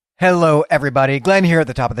Hello, everybody. Glenn here at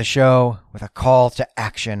the top of the show with a call to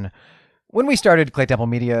action. When we started Clay Temple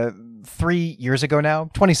Media 3 years ago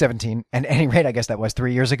now, 2017, and at any rate, I guess that was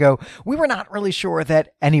 3 years ago, we were not really sure that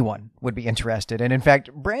anyone would be interested. And in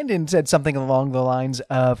fact, Brandon said something along the lines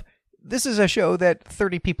of, this is a show that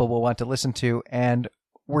 30 people will want to listen to, and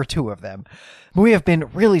we're two of them. We have been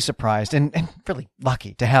really surprised and really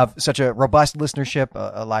lucky to have such a robust listenership,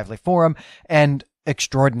 a lively forum, and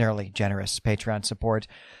extraordinarily generous Patreon support.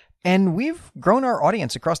 And we've grown our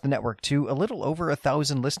audience across the network to a little over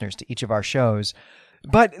 1,000 listeners to each of our shows.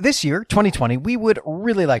 But this year, 2020, we would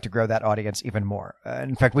really like to grow that audience even more.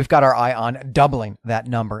 In fact, we've got our eye on doubling that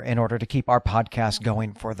number in order to keep our podcast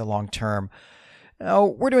going for the long term. Now,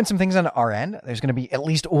 we're doing some things on our end. There's going to be at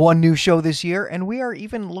least one new show this year, and we are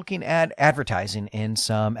even looking at advertising in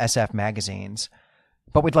some SF magazines.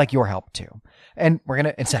 But we'd like your help too. And we're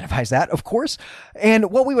going to incentivize that, of course.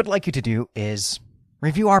 And what we would like you to do is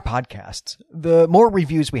review our podcasts. The more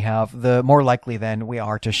reviews we have, the more likely then we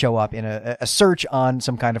are to show up in a search on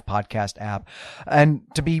some kind of podcast app and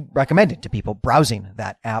to be recommended to people browsing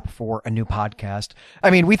that app for a new podcast. I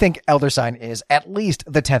mean, we think Elder Sign is at least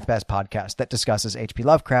the 10th best podcast that discusses H.P.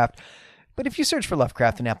 Lovecraft. But if you search for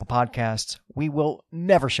Lovecraft in Apple Podcasts, we will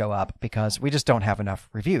never show up because we just don't have enough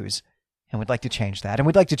reviews. And we'd like to change that. And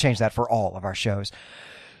we'd like to change that for all of our shows.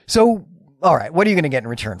 So, all right, what are you going to get in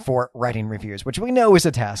return for writing reviews, which we know is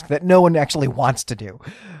a task that no one actually wants to do?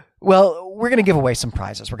 Well, we're going to give away some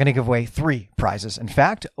prizes. We're going to give away 3 prizes. In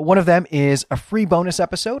fact, one of them is a free bonus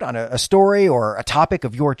episode on a story or a topic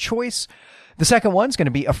of your choice. The second one's going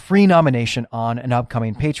to be a free nomination on an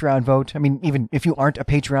upcoming Patreon vote. I mean, even if you aren't a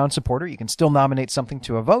Patreon supporter, you can still nominate something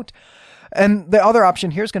to a vote. And the other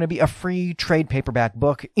option here is going to be a free trade paperback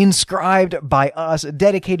book inscribed by us,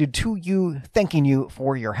 dedicated to you, thanking you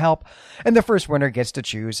for your help. And the first winner gets to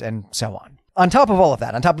choose, and so on. On top of all of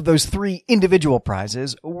that, on top of those 3 individual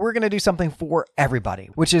prizes, we're going to do something for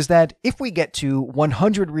everybody, which is that if we get to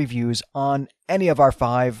 100 reviews on any of our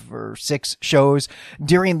 5 or 6 shows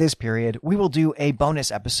during this period, we will do a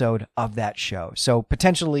bonus episode of that show. So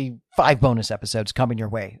potentially 5 bonus episodes coming your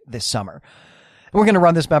way this summer. We're going to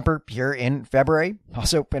run this bumper here in February,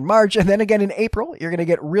 also in March, and then again in April. You're going to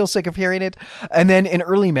get real sick of hearing it. And then in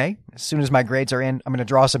early May, as soon as my grades are in, I'm going to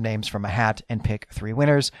draw some names from a hat and pick 3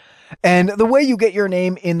 winners. And the way you get your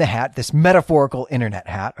name in the hat, this metaphorical internet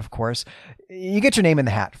hat, of course, you get your name in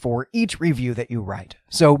the hat for each review that you write.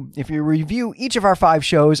 So if you review each of our 5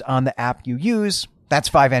 shows on the app you use, that's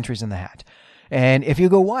 5 entries in the hat. And if you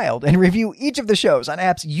go wild and review each of the shows on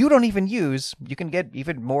apps you don't even use, you can get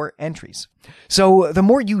even more entries. So the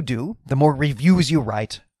more you do, the more reviews you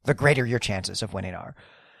write, the greater your chances of winning are.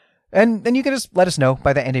 And then you can just let us know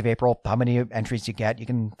by the end of April how many entries you get. You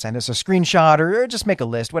can send us a screenshot or just make a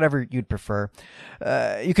list, whatever you'd prefer.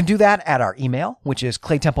 You can do that at our email, which is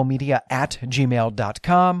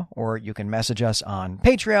claytemplemedia@gmail.com, or you can message us on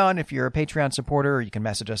Patreon if you're a Patreon supporter, or you can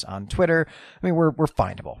message us on Twitter. I mean, we're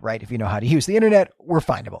findable, right? If you know how to use the internet, we're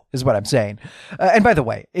findable, is what I'm saying. And by the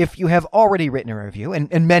way, if you have already written a review,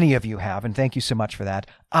 and many of you have, and thank you so much for that,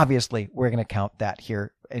 obviously we're going to count that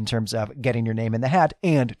here in terms of getting your name in the hat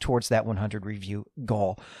and towards that 100 review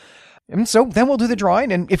goal. And so then we'll do the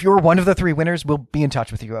drawing. And if you're one of the 3 winners, we'll be in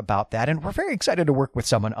touch with you about that. And we're very excited to work with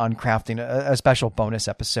someone on crafting a special bonus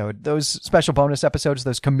episode. Those special bonus episodes,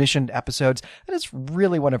 those commissioned episodes, that is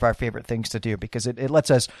really one of our favorite things to do because it lets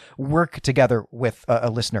us work together with a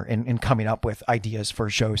listener in coming up with ideas for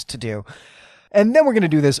shows to do. And then we're going to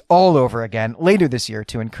do this all over again later this year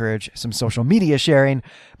to encourage some social media sharing.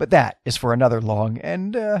 But that is for another long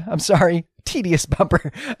and, I'm sorry, tedious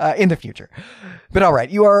bumper in the future. But all right,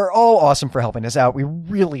 you are all awesome for helping us out. We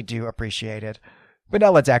really do appreciate it. But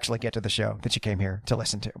now let's actually get to the show that you came here to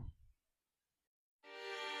listen to.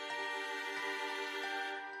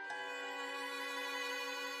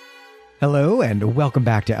 Hello, and welcome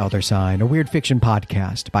back to Elder Sign, a weird fiction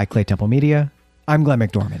podcast by Clay Temple Media. I'm Glenn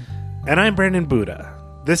McDorman. And I'm Brandon Buddha.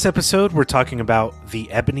 This episode, we're talking about The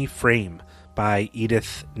Ebony Frame by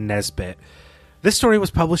Edith Nesbit. This story was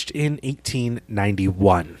published in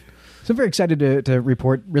 1891. So I'm very excited to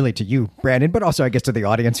report, really to you, Brandon, but also I guess to the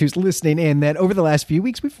audience who's listening in, that over the last few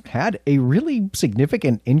weeks, we've had a really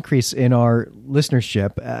significant increase in our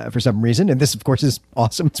listenership for some reason. And this, of course, is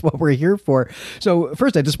awesome. It's what we're here for. So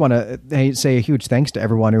first, I just want to say a huge thanks to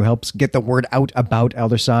everyone who helps get the word out about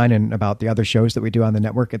Elder Sign and about the other shows that we do on the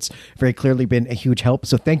network. It's very clearly been a huge help.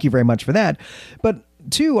 So thank you very much for that. But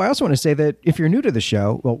 2, I also want to say that if you're new to the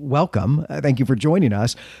show, well, welcome. Thank you for joining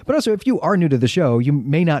us. But also, if you are new to the show, you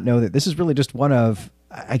may not know that this is really just one of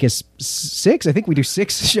I guess 6. I think we do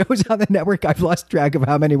 6 shows on the network. I've lost track of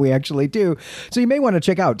how many we actually do. So you may want to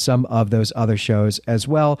check out some of those other shows as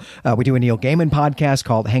well. We do a Neil Gaiman podcast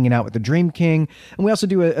called Hanging Out with the Dream King. And we also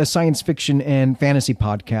do a science fiction and fantasy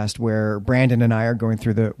podcast where Brandon and I are going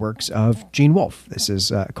through the works of Gene Wolfe. This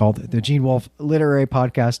is called the Gene Wolfe Literary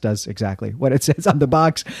Podcast. Does exactly what it says on the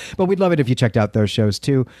box. But we'd love it if you checked out those shows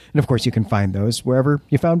too. And of course, you can find those wherever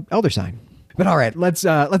you found Elder Sign. But all right, let's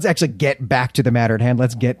actually get back to the matter at hand.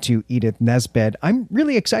 Let's get to Edith Nesbit. I'm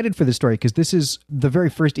really excited for this story because this is the very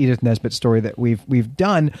first Edith Nesbit story that we've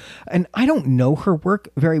done, and I don't know her work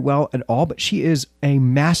very well at all, but she is a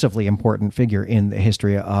massively important figure in the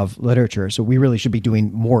history of literature. So we really should be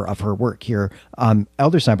doing more of her work here on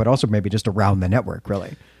Elder Sign, but also maybe just around the network,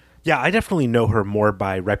 really. Yeah, I definitely know her more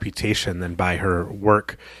by reputation than by her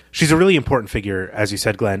work. She's a really important figure, as you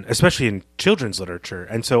said, Glenn, especially in children's literature.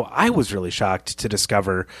 And so I was really shocked to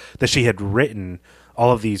discover that she had written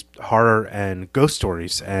all of these horror and ghost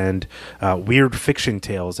stories and weird fiction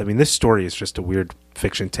tales. I mean, this story is just a weird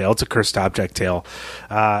fiction tale. It's a cursed object tale.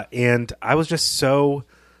 And I was just so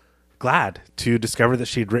glad to discover that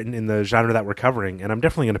she'd written in the genre that we're covering, and I'm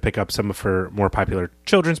definitely going to pick up some of her more popular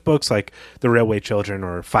children's books like The Railway Children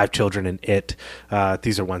or Five Children and It.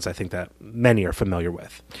 These are ones I think that many are familiar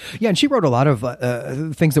with. Yeah, and she wrote a lot of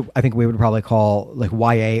things that I think we would probably call like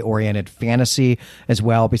YA-oriented fantasy as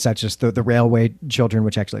well, besides just the Railway Children,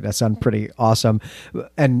 which actually does sound pretty awesome.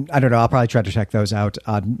 And I don't know, I'll probably try to check those out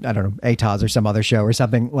on, I don't know, ATOS or some other show or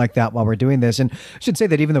something like that while we're doing this. And I should say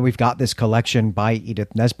that even though we've got this collection by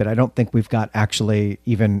Edith Nesbit, I don't think we've got actually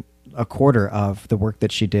even a quarter of the work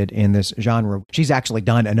that she did in this genre. She's actually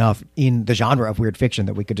done enough in the genre of weird fiction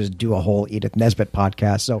that we could just do a whole Edith Nesbit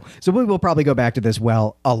podcast. So we will probably go back to this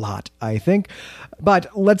a lot, I think.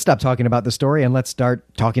 But let's stop talking about the story and let's start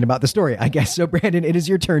talking about the story, I guess. So Brandon, it is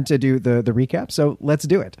your turn to do the recap. So let's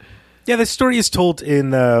do it. Yeah, the story is told in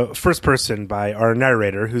the first person by our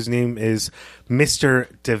narrator, whose name is Mr.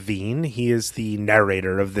 Devine. He is the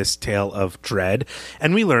narrator of this tale of dread,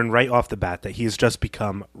 and we learn right off the bat that he has just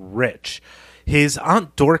become rich. His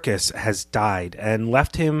Aunt Dorcas has died and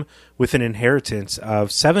left him with an inheritance of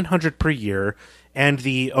 $700 per year and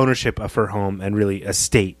the ownership of her home and really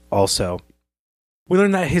estate also. We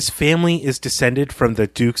learn that his family is descended from the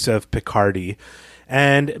Dukes of Picardy,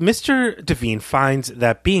 and Mr. Devine finds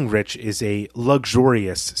that being rich is a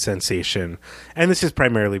luxurious sensation. And this is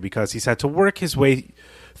primarily because he's had to work his way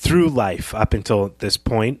through life up until this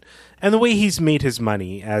point. And the way he's made his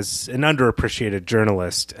money as an underappreciated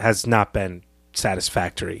journalist has not been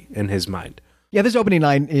satisfactory in his mind. Yeah, this opening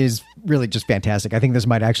line is really just fantastic. I think this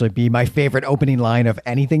might actually be my favorite opening line of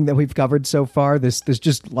anything that we've covered so far. This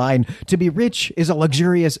just line, to be rich is a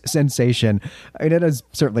luxurious sensation. I mean, it does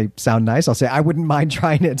certainly sound nice. I'll say I wouldn't mind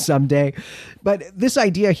trying it someday. But this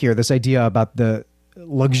idea here, this idea about the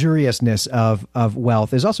luxuriousness of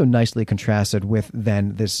wealth is also nicely contrasted with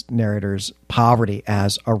then this narrator's poverty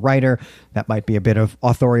as a writer. That might be a bit of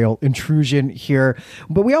authorial intrusion here.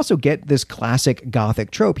 But we also get this classic Gothic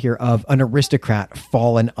trope here of an aristocrat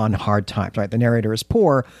fallen on hard times, right? The narrator is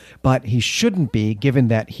poor, but he shouldn't be, given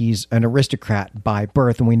that he's an aristocrat by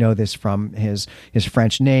birth. And we know this from his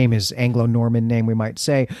French name, his Anglo-Norman name, we might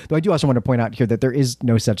say. Though I do also want to point out here that there is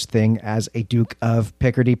no such thing as a Duke of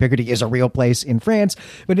Picardy. Picardy is a real place in France,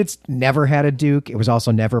 but it's never had a duke. It was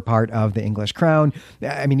also never part of the English crown.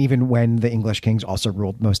 I mean, even when the English kings also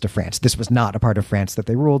ruled most of France, this was not a part of France that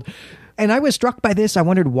they ruled. And I was struck by this. I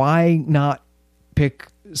wondered why not pick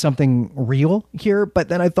something real here, but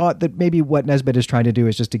then I thought that maybe what Nesbit is trying to do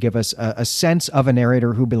is just to give us a sense of a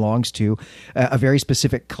narrator who belongs to a very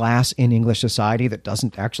specific class in English society that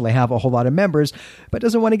doesn't actually have a whole lot of members, but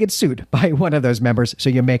doesn't want to get sued by one of those members, so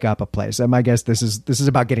you make up a place. And my guess this is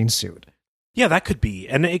about getting sued. Yeah, that could be.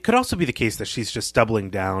 And it could also be the case that she's just doubling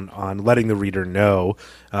down on letting the reader know,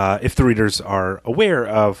 if the readers are aware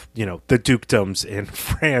of, the dukedoms in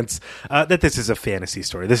France, that this is a fantasy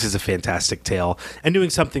story. This is a fantastic tale. And doing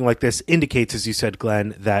something like this indicates, as you said,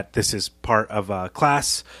 Glenn, that this is part of a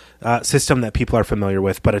class system that people are familiar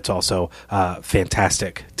with, but it's also a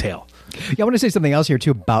fantastic tale. Yeah, I want to say something else here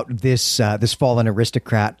too about this fallen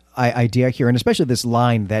aristocrat idea here, and especially this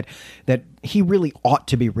line that he really ought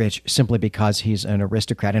to be rich simply because he's an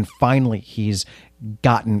aristocrat, and finally he's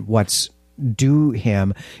gotten what's due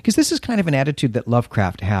him, because this is kind of an attitude that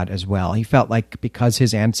Lovecraft had as well. He felt like because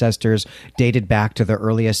his ancestors dated back to the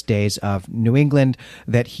earliest days of New England,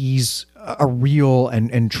 that he's a real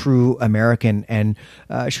and true American and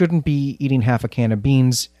shouldn't be eating half a can of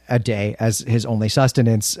beans a day as his only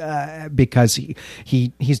sustenance because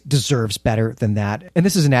he deserves better than that. And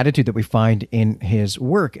this is an attitude that we find in his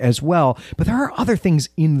work as well. But there are other things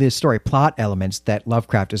in this story, plot elements, that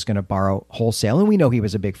Lovecraft is going to borrow wholesale. And we know he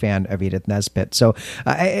was a big fan of Edith Nesbit. So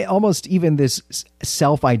almost even this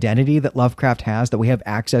self-identity that Lovecraft has that we have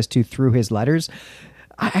access to through his letters,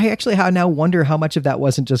 I actually now wonder how much of that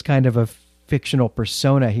wasn't just kind of a fictional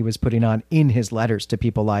persona he was putting on in his letters to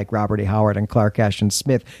people like Robert E. Howard and Clark Ashton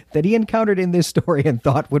Smith that he encountered in this story and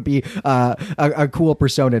thought would be a cool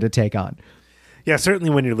persona to take on. Yeah, certainly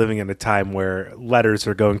when you're living in a time where letters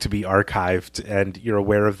are going to be archived and you're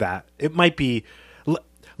aware of that, it might be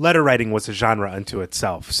letter writing was a genre unto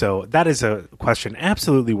itself. So that is a question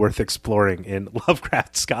absolutely worth exploring in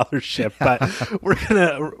Lovecraft scholarship. But we're going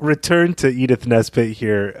to return to Edith Nesbit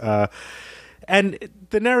here. And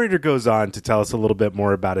the narrator goes on to tell us a little bit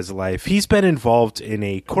more about his life. He's been involved in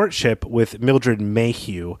a courtship with Mildred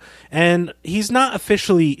Mayhew, and he's not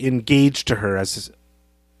officially engaged to her as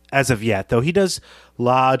of yet, though he does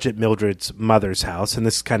lodge at Mildred's mother's house, and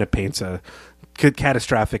this kind of paints a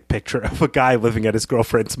catastrophic picture of a guy living at his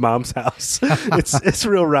girlfriend's mom's house. It's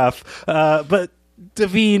real rough. But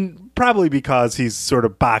Devine, probably because he's sort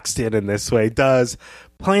of boxed in this way, does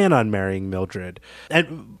plan on marrying Mildred.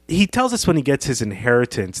 And he tells us when he gets his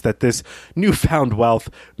inheritance that this newfound wealth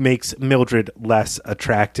makes Mildred less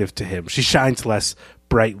attractive to him. She shines less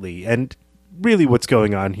brightly. And really what's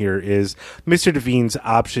going on here is Mr. Devine's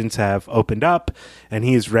options have opened up, and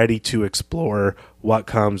he is ready to explore what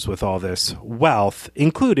comes with all this wealth,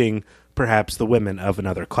 including perhaps the women of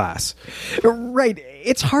another class. Right.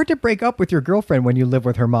 It's hard to break up with your girlfriend when you live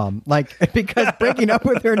with her mom. Because breaking up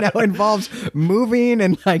with her now involves moving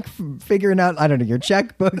and figuring out, I don't know, your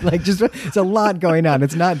checkbook. It's a lot going on.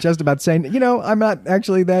 It's not just about saying, I'm not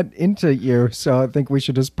actually that into you, so I think we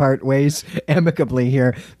should just part ways amicably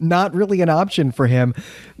here. Not really an option for him.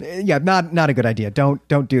 Yeah, not a good idea.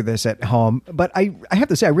 Don't do this at home. But I have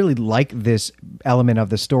to say, I really like this element of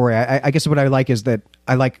the story. I guess what I like is that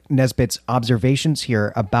I like Nesbit's observations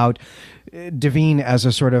here about Devine as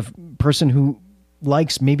a sort of person who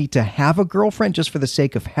likes maybe to have a girlfriend just for the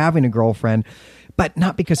sake of having a girlfriend, but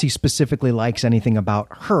not because he specifically likes anything about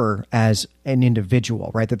her as an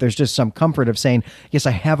individual, right? That there's just some comfort of saying, yes,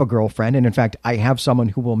 I have a girlfriend. And in fact, I have someone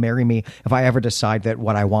who will marry me if I ever decide that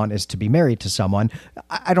what I want is to be married to someone.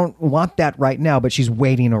 I don't want that right now, but she's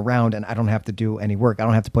waiting around and I don't have to do any work. I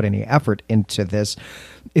don't have to put any effort into this.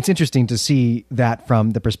 It's interesting to see that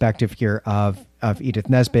from the perspective here of Edith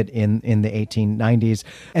Nesbit in the 1890s,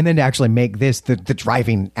 and then to actually make this the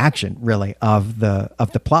driving action, really, of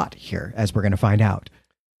the plot here, as we're going to find out.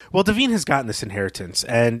 Well, Devine has gotten this inheritance,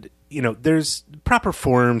 and there's proper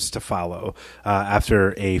forms to follow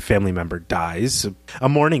after a family member dies, a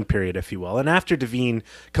mourning period, if you will. And after Devine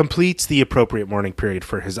completes the appropriate mourning period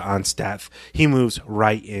for his aunt's death, he moves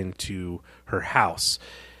right into her house.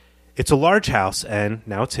 It's a large house, and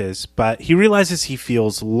now it's his, but he realizes he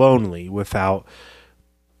feels lonely without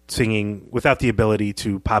the ability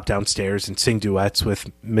to pop downstairs and sing duets with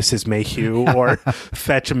Mrs. Mayhew or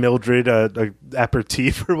fetch a Mildred a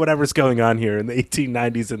aperitif or whatever's going on here in the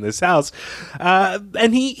 1890s in this house.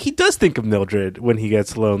 And he does think of Mildred when he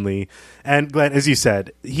gets lonely. And Glenn, as you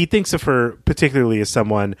said, he thinks of her particularly as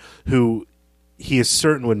someone who he is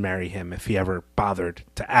certain would marry him if he ever bothered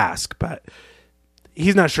to ask, but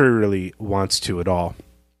he's not sure he really wants to at all.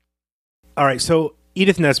 All right, so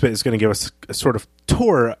Edith Nesbit is going to give us a sort of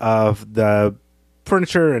tour of the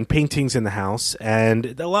furniture and paintings in the house,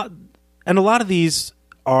 and a lot of these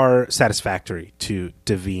are satisfactory to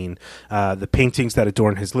Devine. The paintings that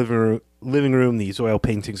adorn his living room, these oil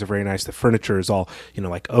paintings are very nice. The furniture is all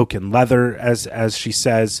like oak and leather, as she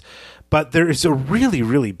says. But there is a really,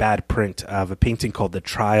 really bad print of a painting called The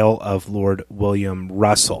Trial of Lord William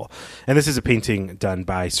Russell. And this is a painting done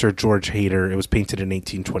by Sir George Hayter. It was painted in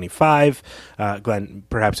 1825. Glenn,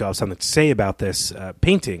 perhaps you'll have something to say about this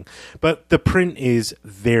painting. But the print is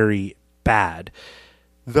very bad,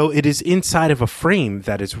 though it is inside of a frame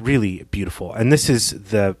that is really beautiful. And this is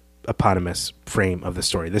the eponymous frame of the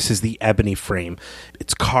story. This is the ebony frame.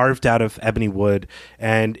 It's carved out of ebony wood,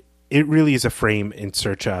 and it really is a frame in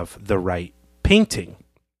search of the right painting.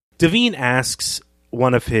 Devine asks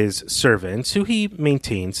one of his servants, who he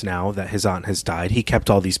maintains now that his aunt has died, he kept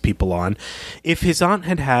all these people on, if his aunt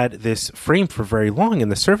had had this frame for very long, and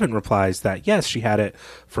the servant replies that yes, she had it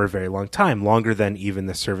for a very long time, longer than even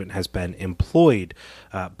the servant has been employed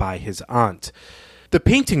by his aunt. The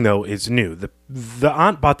painting, though, is new. The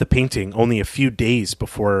aunt bought the painting only a few days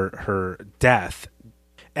before her death,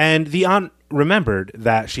 and the aunt remembered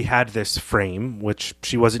that she had this frame, which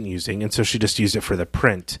she wasn't using, and so she just used it for the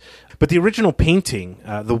print. But the original painting,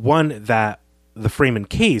 the one that the frame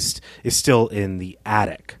encased, is still in the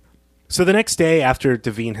attic. So the next day, after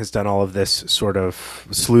Devine has done all of this sort of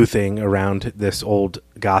sleuthing around this old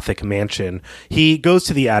Gothic mansion, he goes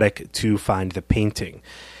to the attic to find the painting.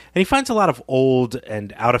 And he finds a lot of old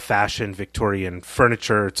and out-of-fashion Victorian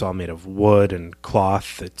furniture. It's all made of wood and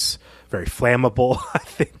cloth. It's very flammable, I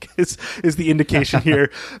think, is the indication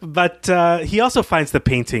here. But he also finds the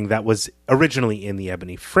painting that was originally in the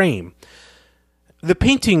ebony frame. The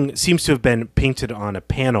painting seems to have been painted on a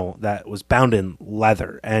panel that was bound in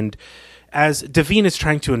leather. And as Devine is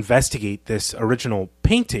trying to investigate this original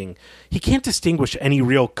painting, he can't distinguish any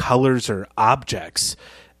real colors or objects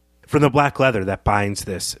from the black leather that binds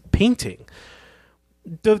this painting.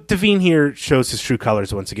 Devine here shows his true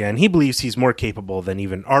colors once again. He believes he's more capable than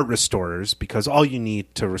even art restorers, because all you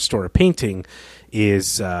need to restore a painting is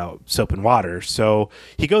soap and water. So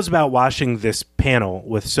he goes about washing this panel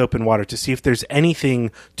with soap and water to see if there's anything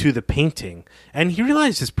to the painting. And he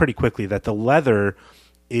realizes pretty quickly that the leather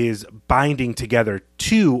is binding together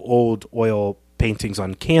two old oil paintings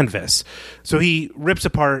on canvas. So he rips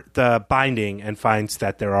apart the binding and finds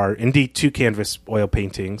that there are indeed two canvas oil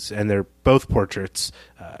paintings, and they're both portraits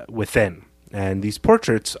within. And these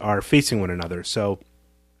portraits are facing one another. So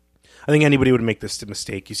I think anybody would make this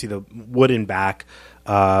mistake. You see the wooden back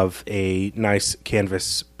of a nice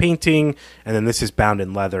canvas painting, and then this is bound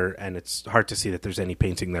in leather, and it's hard to see that there's any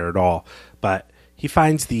painting there at all. But he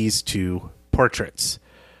finds these two portraits.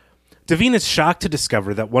 Devine is shocked to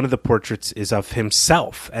discover that one of the portraits is of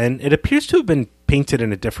himself, and it appears to have been painted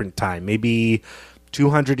in a different time, maybe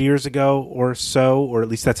 200 years ago or so, or at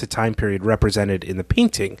least that's a time period represented in the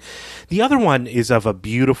painting. The other one is of a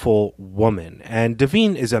beautiful woman, and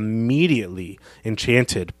Devine is immediately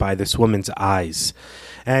enchanted by this woman's eyes,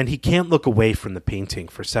 and he can't look away from the painting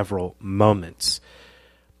for several moments.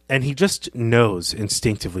 And he just knows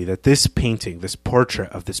instinctively that this painting, this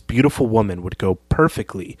portrait of this beautiful woman, would go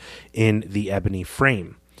perfectly in the ebony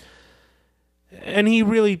frame. And he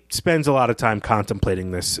really spends a lot of time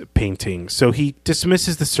contemplating this painting. So he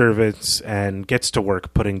dismisses the servants and gets to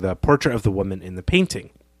work putting the portrait of the woman in the painting.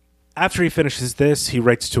 After he finishes this, he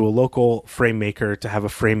writes to a local frame maker to have a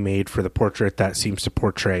frame made for the portrait that seems to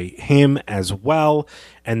portray him as well.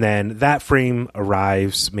 And then that frame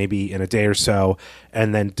arrives maybe in a day or so.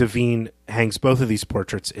 And then Devine hangs both of these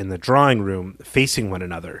portraits in the drawing room facing one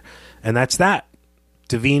another. And that's that.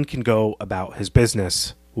 Devine can go about his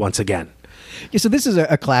business once again. Yeah, so this is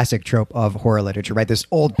a classic trope of horror literature, right? This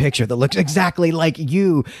old picture that looks exactly like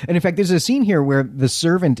you. And in fact, there's a scene here where the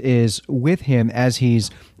servant is with him as he's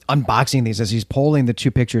unboxing these, as he's pulling the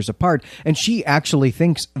two pictures apart. And she actually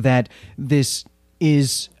thinks that this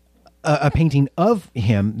is a painting of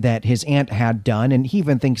him that his aunt had done. And he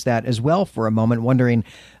even thinks that as well for a moment, wondering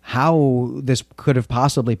how this could have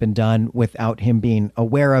possibly been done without him being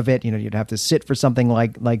aware of it. You know, you'd have to sit for something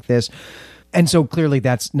like this. And so clearly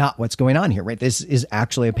that's not what's going on here, right? This is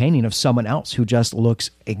actually a painting of someone else who just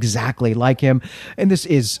looks exactly like him. And this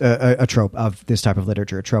is a trope of this type of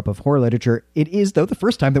literature, a trope of horror literature. It is, though, the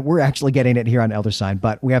first time that we're actually getting it here on Elder Sign,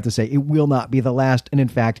 but we have to say it will not be the last. And in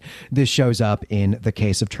fact, this shows up in The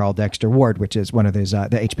Case of Charles Dexter Ward, which is one of those,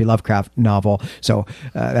 the H.P. Lovecraft novel. So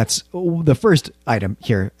that's the first item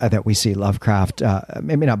here that we see Lovecraft,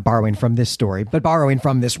 maybe not borrowing from this story, but borrowing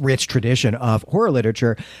from this rich tradition of horror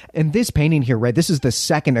literature. And this painting here, right? This is the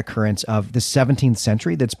second occurrence of the 17th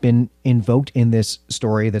century that's been invoked in this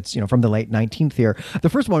story that's, from the late 19th here. The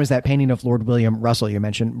first one is that painting of Lord William Russell you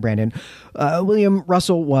mentioned, Brandon. William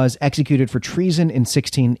Russell was executed for treason in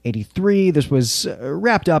 1683. This was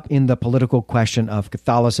wrapped up in the political question of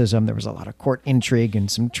Catholicism. There was a lot of court intrigue and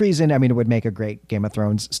some treason. I mean, it would make a great Game of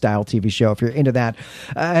Thrones style TV show if you're into that.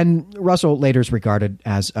 And Russell later is regarded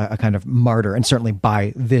as a kind of martyr, and certainly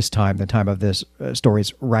by this time, the time of this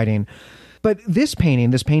story's writing. But this painting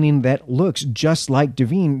that looks just like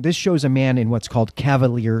Devine, this shows a man in what's called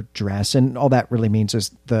cavalier dress. And all that really means is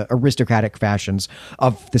the aristocratic fashions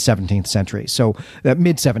of the 17th century. So the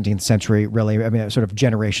mid-17th century, really, I mean, sort of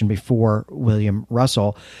generation before William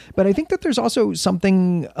Russell. But I think that there's also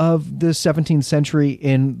something of the 17th century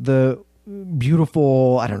in the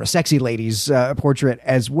beautiful, sexy lady's portrait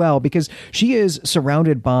as well, because she is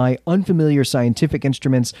surrounded by unfamiliar scientific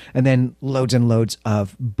instruments and then loads and loads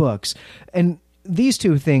of books. And these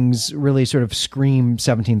two things really sort of scream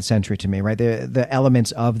 17th century to me, right? The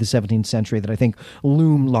elements of the 17th century that I think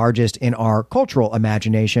loom largest in our cultural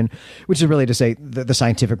imagination, which is really to say the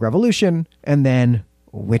scientific revolution and then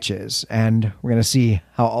witches. And we're going to see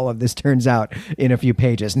how all of this turns out in a few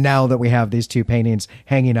pages now that we have these two paintings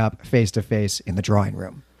hanging up face to face in the drawing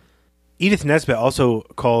room. Edith Nesbit also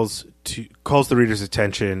calls the reader's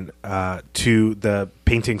attention to the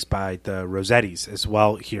paintings by the Rossettis as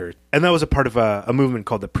well here. And that was a part of a movement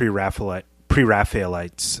called the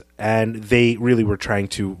Pre-Raphaelites, and they really were trying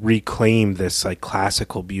to reclaim this like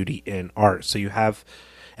classical beauty in art. So you have,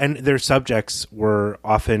 and their subjects were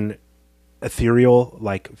often ethereal,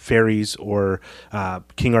 like fairies or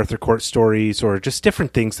King Arthur court stories, or just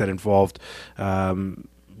different things that involved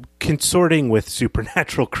consorting with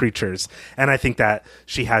supernatural creatures. And I think that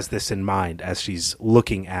she has this in mind as she's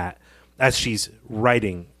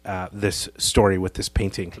writing this story with this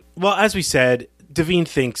painting. Well, as we said, Devine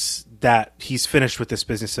thinks that he's finished with this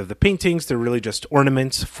business of the paintings. They're really just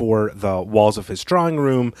ornaments for the walls of his drawing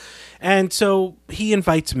room. And so he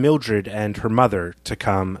invites Mildred and her mother to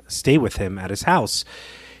come stay with him at his house.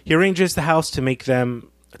 He arranges the house to make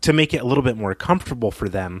it a little bit more comfortable for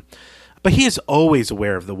them. But he is always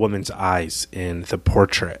aware of the woman's eyes in the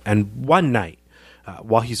portrait. And one night,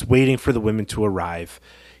 while he's waiting for the women to arrive,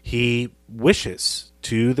 he wishes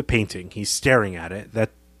to the painting, he's staring at it,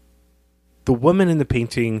 that the women in the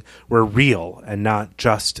painting were real and not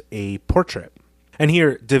just a portrait. And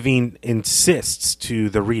here, Devine insists to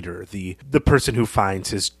the reader, the person who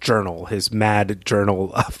finds his journal, his mad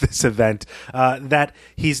journal of this event, that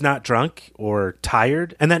he's not drunk or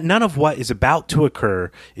tired, and that none of what is about to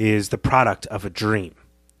occur is the product of a dream.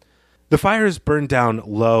 The fire is burned down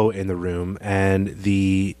low in the room, and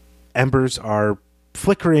the embers are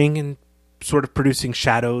flickering and sort of producing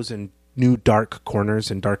shadows and new dark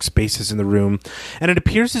corners and dark spaces in the room. And it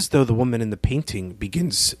appears as though the woman in the painting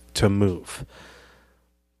begins to move.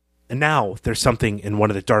 And now there's something in one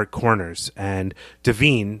of the dark corners, and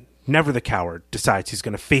Devine, never the coward, decides he's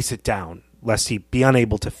going to face it down, lest he be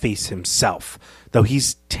unable to face himself, though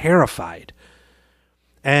he's terrified.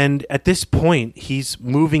 And at this point, he's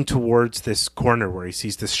moving towards this corner where he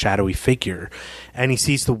sees this shadowy figure, and he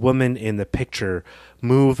sees the woman in the picture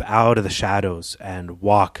move out of the shadows and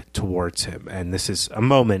walk towards him. And this is a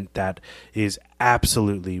moment that is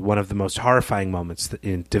absolutely one of the most horrifying moments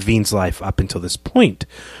in Devine's life up until this point.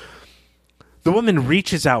 The woman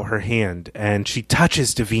reaches out her hand, and she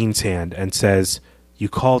touches Devine's hand and says, "You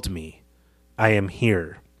called me. I am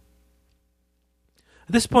here."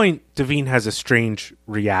 At this point, Devine has a strange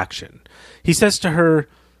reaction. He says to her,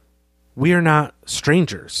 "We are not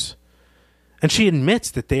strangers." And she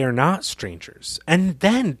admits that they are not strangers. And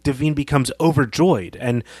then Devine becomes overjoyed,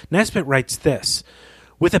 and Nesbit writes this: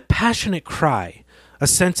 "With a passionate cry, a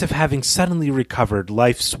sense of having suddenly recovered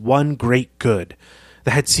life's one great good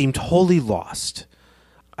that had seemed wholly lost,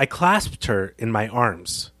 I clasped her in my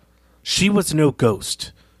arms. She was no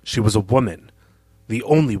ghost. She was a woman, the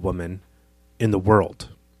only woman in the world."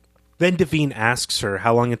 Then Devine asks her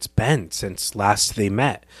how long it's been since last they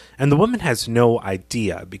met, and the woman has no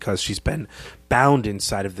idea because she's been bound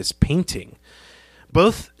inside of this painting.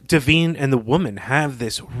 Both Devine and the woman have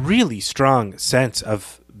this really strong sense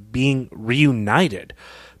of being reunited,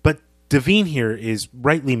 but Devine here is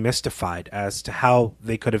rightly mystified as to how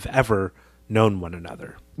they could have ever known one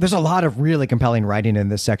another. There's a lot of really compelling writing in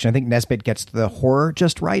this section. I think Nesbit gets the horror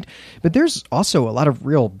just right, but there's also a lot of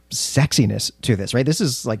real sexiness to this, right? This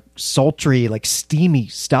is like sultry, like steamy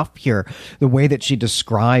stuff here. The way that she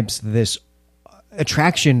describes this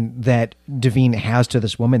attraction that Devine has to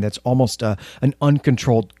this woman that's almost an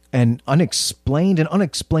uncontrolled and unexplained and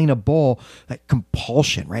unexplainable like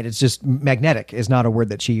compulsion, right? It's just magnetic is not a word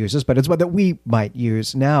that she uses, but it's one that we might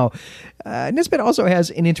use now. Nesbit also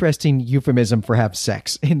has an interesting euphemism for have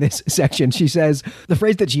sex in this section. She says the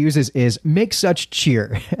phrase that she uses is make such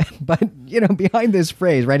cheer. But, behind this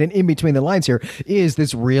phrase, right, and in between the lines here is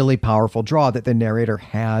this really powerful draw that the narrator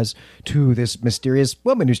has to this mysterious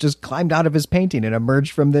woman who's just climbed out of his painting and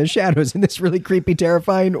emerged from the shadows in this really creepy,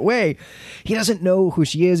 terrifying way. He doesn't know who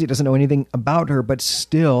she is. He doesn't know anything about her, but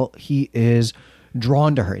still he is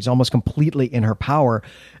drawn to her. He's almost completely in her power.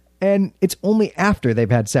 And it's only after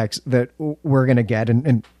they've had sex that we're going to get,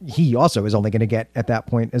 and he also is only going to get at that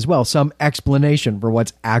point as well, some explanation for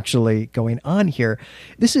what's actually going on here.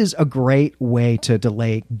 This is a great way to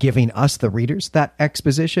delay giving us, the readers, that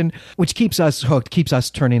exposition, which keeps us hooked, keeps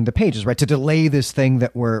us turning the pages, right? To delay this thing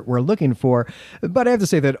that we're looking for. But I have to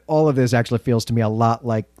say that all of this actually feels to me a lot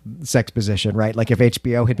like sexposition, right? Like if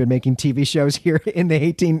HBO had been making TV shows here in the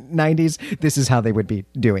 1890s, this is how they would be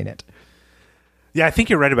doing it. Yeah, I think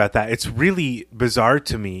you're right about that. It's really bizarre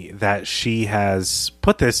to me that she has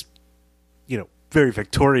put this, very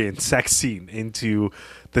Victorian sex scene into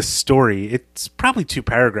the story. It's probably 2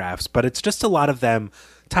 paragraphs, but it's just a lot of them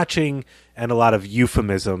touching and a lot of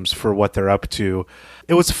euphemisms for what they're up to.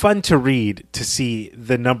 It was fun to read, to see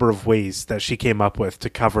the number of ways that she came up with to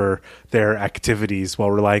cover their activities while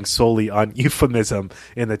relying solely on euphemism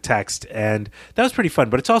in the text. And that was pretty fun,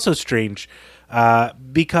 but it's also strange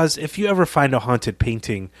because if you ever find a haunted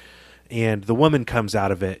painting and the woman comes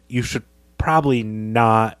out of it, you should probably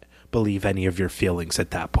not believe any of your feelings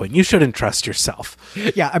at that point. You shouldn't trust yourself.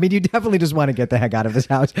 Yeah, I mean, you definitely just want to get the heck out of this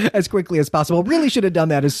house as quickly as possible. Really should have done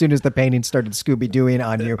that as soon as the painting started Scooby-Dooing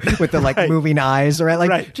on you with the Right. moving eyes, right? Like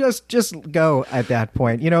Right. just go at that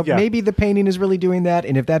point. Yeah. Maybe the painting is really doing that,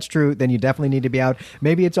 and if that's true, then you definitely need to be out.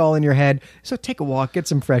 Maybe it's all in your head. So take a walk, get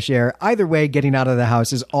some fresh air. Either way, getting out of the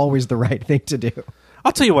house is always the right thing to do.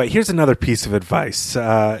 I'll tell you what, here's another piece of advice.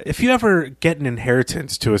 If you ever get an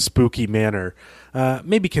inheritance to a spooky manor,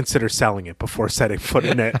 maybe consider selling it before setting foot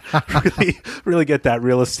in it. really get that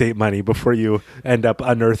real estate money before you end up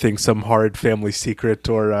unearthing some horrid family secret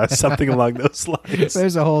or something along those lines.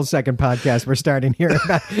 There's a whole second podcast we're starting here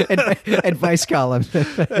about advice columns.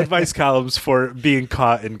 Advice columns for being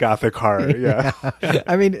caught in Gothic horror. Yeah.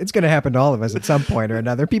 I mean, it's going to happen to all of us at some point or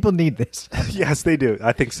another. People need this. Yes, they do.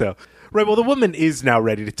 I think so. Right. Well, the woman is now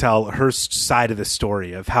ready to tell her side of the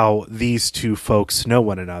story of how these 2 folks know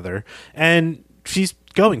one another. And she's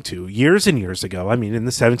going to. Years and years ago, I mean, in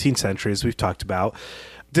the 17th century, as we've talked about,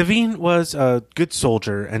 Devine was a good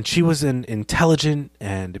soldier, and she was an intelligent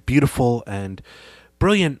and beautiful and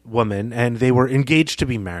brilliant woman, and they were engaged to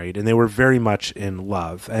be married, and they were very much in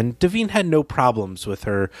love. And Devine had no problems with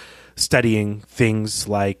her studying things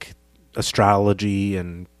like astrology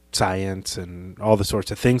and science and all the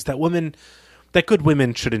sorts of things that good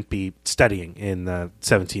women shouldn't be studying in the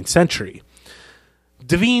 17th century.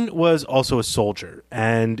 Devine was also a soldier,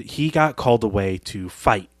 and he got called away to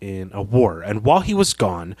fight in a war. And while he was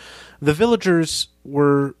gone, the villagers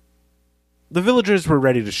were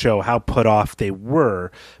ready to show how put off they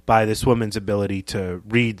were by this woman's ability to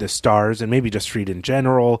read the stars and maybe just read in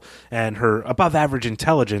general and her above average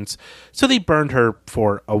intelligence, so they burned her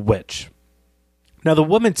for a witch. Now, the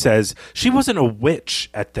woman says she wasn't a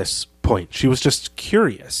witch at this point. She was just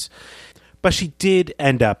curious. But she did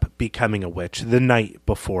end up becoming a witch the night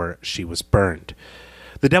before she was burned.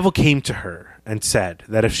 The devil came to her and said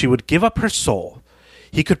that if she would give up her soul,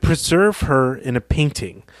 he could preserve her in a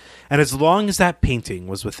painting. And as long as that painting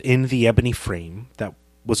was within the ebony frame that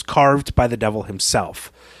was carved by the devil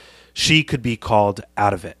himself, she could be called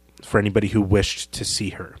out of it for anybody who wished to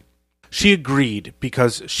see her. She agreed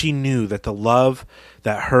because she knew that the love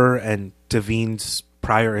that her and Devine's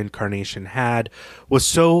prior incarnation had was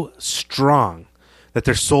so strong that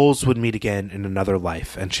their souls would meet again in another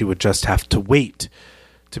life, and she would just have to wait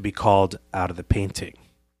to be called out of the painting.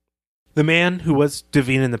 The man who was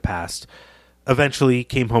Devine in the past eventually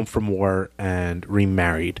came home from war and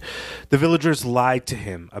remarried. The villagers lied to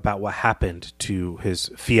him about what happened to his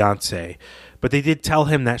fiancée, but they did tell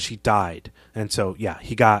him that she died. And so, yeah,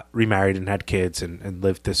 he got remarried and had kids and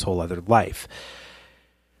lived this whole other life.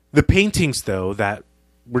 The paintings, though, that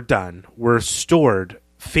were done were stored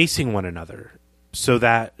facing one another so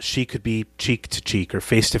that she could be cheek to cheek or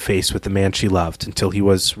face to face with the man she loved until he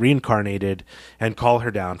was reincarnated and call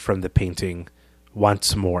her down from the painting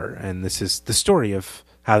once more. And this is the story of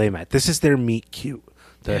how they met. This is their meet cute.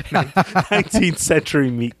 The 19th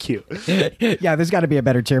century meet cute. Yeah, there's got to be a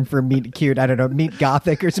better term for meet cute. I don't know, meet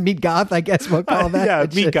gothic or meet goth, I guess we'll call that. Yeah,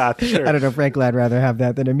 meet goth, sure. I don't know, frankly, I'd rather have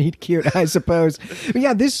that than a meet cute, I suppose. But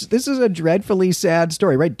yeah, this is a dreadfully sad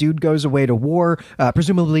story, right? Dude goes away to war.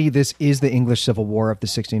 Presumably, this is the English Civil War of the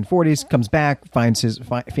 1640s. Comes back, finds his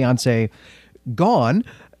fiancée gone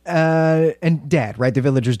and dead, right? The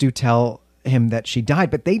villagers do tell him that she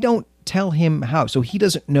died, but they don't tell him how. So he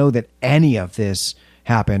doesn't know that any of this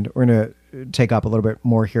happened. We're going to take up a little bit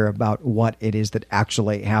more here about what it is that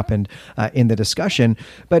actually happened in the discussion.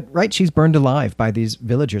 But right, she's burned alive by these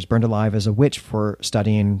villagers, burned alive as a witch for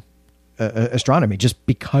studying astronomy just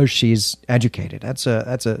because she's educated. That's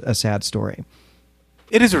a sad story.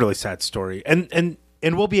 It is a really sad story. And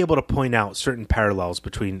we'll be able to point out certain parallels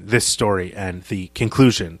between this story and the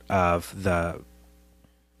conclusion of the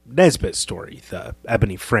Nesbit story, the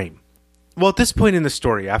ebony frame. Well, at this point in the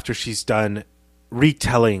story, after she's done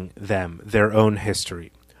retelling them their own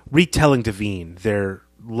history, retelling Devine their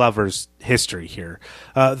lover's history here,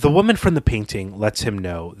 the woman from the painting lets him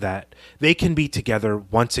know that they can be together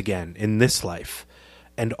once again in this life,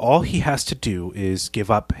 and all he has to do is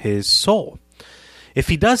give up his soul. If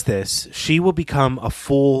he does this, she will become a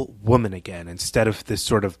full woman again instead of this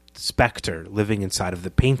sort of specter living inside of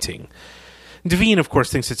the painting. Devine, of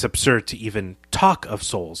course, thinks it's absurd to even talk of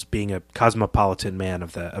souls, being a cosmopolitan man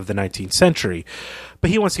of the 19th century.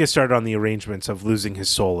 But he wants to get started on the arrangements of losing his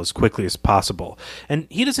soul as quickly as possible. And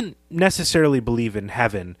he doesn't necessarily believe in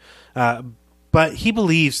heaven, but he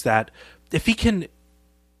believes that if he can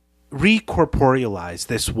recorporealize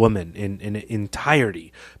this woman in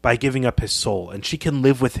entirety by giving up his soul, and she can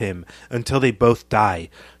live with him until they both die,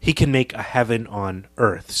 he can make a heaven on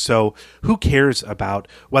earth. So who cares about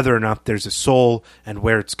whether or not there's a soul and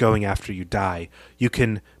where it's going after you die? You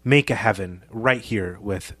can make a heaven right here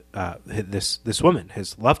with this woman,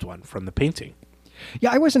 his loved one from the painting.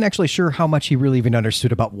 Yeah, I wasn't actually sure how much he really even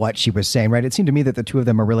understood about what she was saying, right? It seemed to me that the two of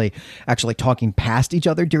them are really actually talking past each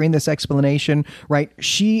other during this explanation, right?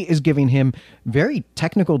 She is giving him very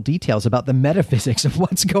technical details about the metaphysics of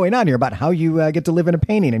what's going on here, about how you get to live in a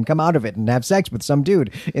painting and come out of it and have sex with some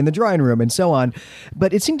dude in the drawing room and so on.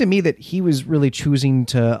 But it seemed to me that he was really choosing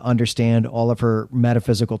to understand all of her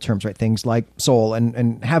metaphysical terms, right? Things like soul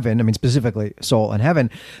and heaven, I mean, specifically soul and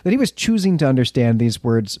heaven, that he was choosing to understand these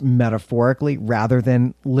words metaphorically rather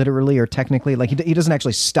than literally or technically. Like he doesn't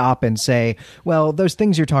actually stop and say, well, those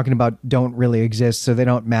things you're talking about don't really exist, so they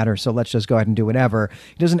don't matter, so let's just go ahead and do whatever.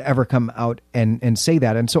 He doesn't ever come out and say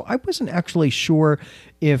that. And so I wasn't actually sure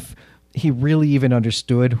if he really even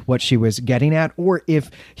understood what she was getting at, or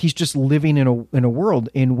if he's just living in a world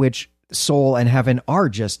in which soul and heaven are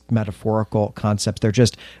just metaphorical concepts. They're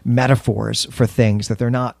just metaphors for things, that they're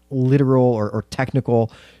not literal or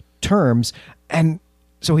technical terms. And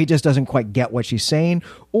so he just doesn't quite get what she's saying,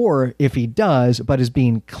 or if he does, but is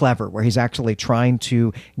being clever, where he's actually trying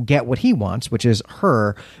to get what he wants, which is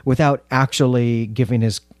her, without actually giving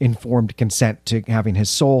his informed consent to having his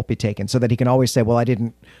soul be taken, so that he can always say, well, I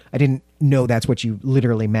didn't know that's what you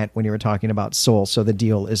literally meant when you were talking about soul, so the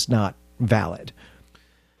deal is not valid.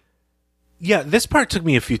 Yeah, this part took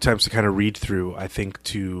me a few times to kind of read through, I think,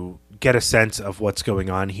 to get a sense of what's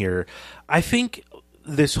going on here. I think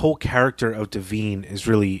this whole character of Devine is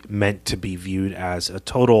really meant to be viewed as a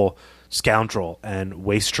total scoundrel and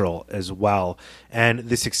wastrel as well. And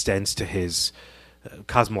this extends to his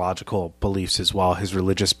cosmological beliefs as well, his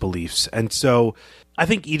religious beliefs. And so I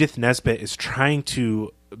think Edith Nesbit is trying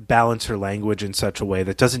to balance her language in such a way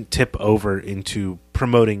that doesn't tip over into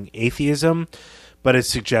promoting atheism, but is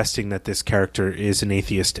suggesting that this character is an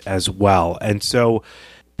atheist as well. And so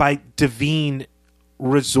by Devine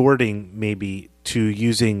resorting maybe to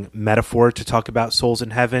using metaphor to talk about souls in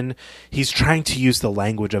heaven, he's trying to use the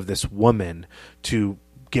language of this woman to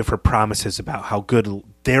give her promises about how good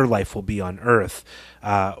their life will be on earth,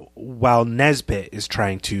 while Nesbit is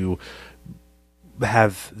trying to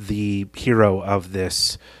have the hero of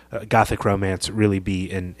this gothic romance really be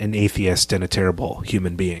an atheist and a terrible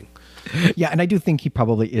human being. Yeah, and I do think he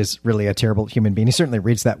probably is really a terrible human being. He certainly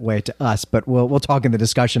reads that way to us, but we'll talk in the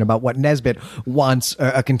discussion about what Nesbit wants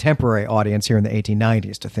a contemporary audience here in the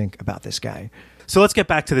 1890s to think about this guy. So let's get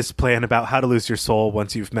back to this plan about how to lose your soul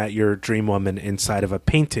once you've met your dream woman inside of a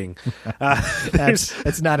painting.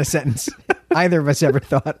 That's not a sentence either of us ever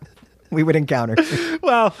thought we would encounter.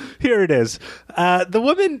 Well, here it is. The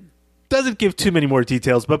woman doesn't give too many more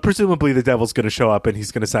details, but presumably the devil's going to show up and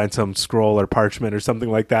he's going to sign some scroll or parchment or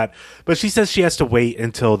something like that. But she says she has to wait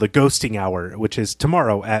until the ghosting hour, which is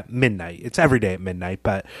tomorrow at midnight. It's every day at midnight,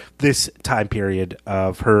 but this time period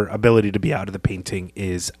of her ability to be out of the painting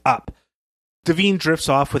is up. Devine drifts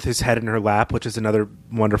off with his head in her lap, which is another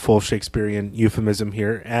wonderful Shakespearean euphemism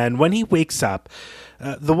here. And when he wakes up,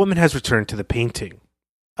 the woman has returned to the painting.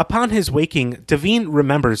 Upon his waking, Devine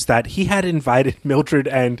remembers that he had invited Mildred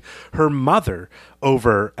and her mother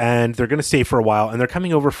over, and they're going to stay for a while, and they're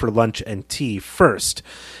coming over for lunch and tea first.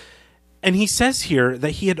 And he says here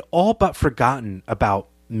that he had all but forgotten about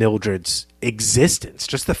Mildred's existence,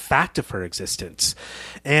 just the fact of her existence.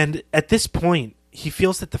 And at this point, he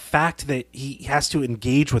feels that the fact that he has to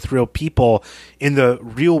engage with real people in the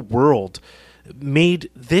real world made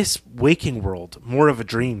this waking world more of a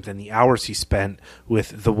dream than the hours he spent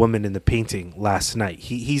with the woman in the painting last night.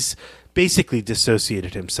 He's basically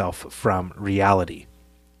dissociated himself from reality.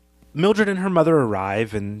 Mildred and her mother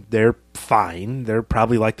arrive, and they're fine. They're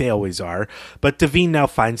probably like they always are. But Devine now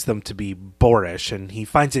finds them to be boorish, and he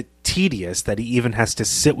finds it tedious that he even has to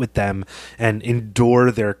sit with them and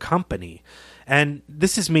endure their company. And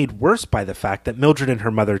this is made worse by the fact that Mildred and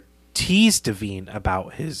her mother tease Devine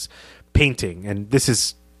about his painting, and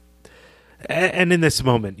in this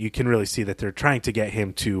moment you can really see that they're trying to get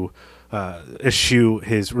him to eschew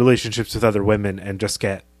his relationships with other women and just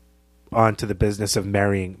get on to the business of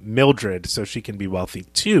marrying Mildred so she can be wealthy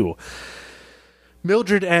too.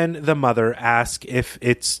 Mildred and the mother ask if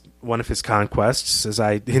it's one of his conquests, as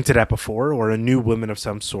I hinted at before, or a new woman of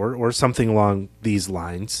some sort, or something along these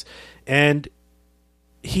lines. And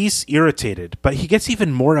he's irritated, but he gets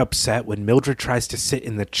even more upset when Mildred tries to sit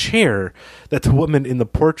in the chair that the woman in the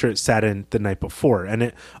portrait sat in the night before. And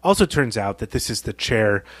it also turns out that this is the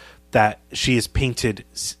chair that she is painted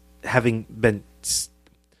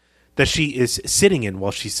that she is sitting in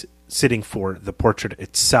while she's sitting for the portrait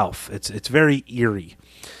itself. It's very eerie.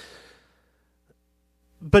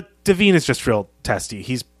 But Devine is just real testy.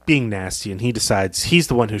 He's being nasty, and he decides he's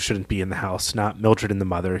the one who shouldn't be in the house, not Mildred and the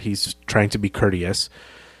mother. He's trying to be courteous.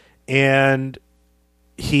 And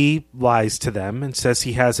he lies to them and says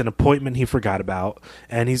he has an appointment he forgot about,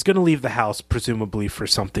 and he's going to leave the house presumably for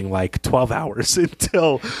something like 12 hours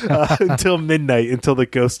until midnight, until the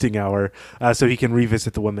ghosting hour, so he can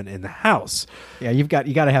revisit the woman in the house. Yeah, you got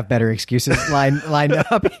to have better excuses lined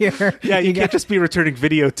up here. Yeah, you can't just be returning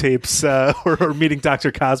videotapes or meeting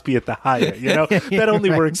Dr. Cosby at the Hyatt. That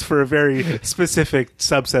only works for a very specific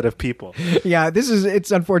subset of people. Yeah,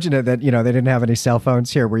 it's unfortunate that they didn't have any cell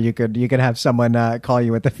phones here where you could have someone call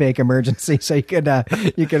you with the fake emergency so you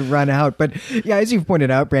could run out. But yeah, as you've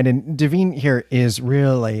pointed out, Brandon, Devine here is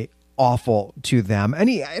really awful to them. And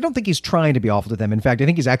I don't think he's trying to be awful to them. In fact, I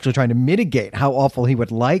think he's actually trying to mitigate how awful he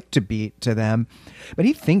would like to be to them. But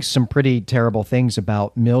he thinks some pretty terrible things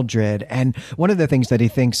about Mildred. And one of the things that he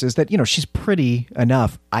thinks is that, she's pretty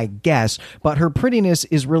enough, I guess, but her prettiness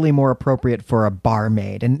is really more appropriate for a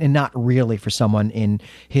barmaid and not really for someone in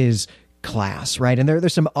his class, right? And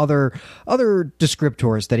there's some other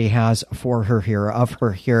descriptors that he has for her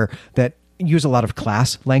here that use a lot of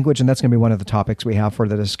class language, and that's going to be one of the topics we have for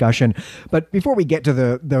the discussion. But before we get to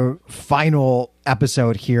the final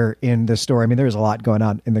episode here in the story, I mean, there's a lot going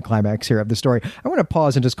on in the climax here of the story. I want to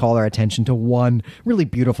pause and just call our attention to one really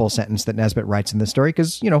beautiful sentence that Nesbit writes in the story,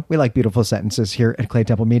 because, we like beautiful sentences here at Clay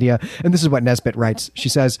Temple Media. And this is what Nesbit writes. She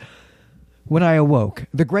says, "When I awoke,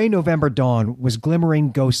 the gray November dawn was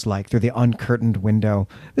glimmering ghost-like through the uncurtained window."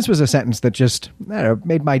 This was a sentence that just,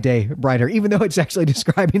 made my day brighter, even though it's actually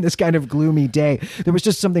describing this kind of gloomy day. There was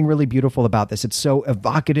just something really beautiful about this. It's so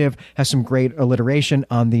evocative, has some great alliteration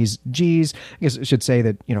on these G's. I guess I should say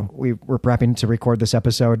that, we were prepping to record this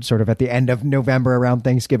episode sort of at the end of November around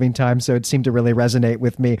Thanksgiving time, so it seemed to really resonate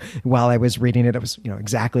with me while I was reading it. It was,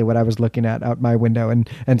 exactly what I was looking at out my window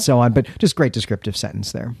and so on, but just great descriptive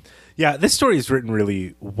sentence there. Yeah, this story is written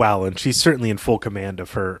really well, and she's certainly in full command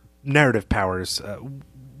of her narrative powers.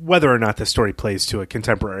 Whether or not the story plays to a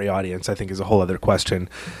contemporary audience, I think, is a whole other question.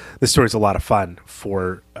 This story is a lot of fun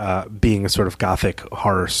for being a sort of gothic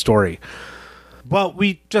horror story. Well,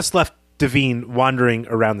 we just left Devine wandering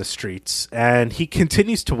around the streets, and he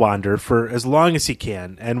continues to wander for as long as he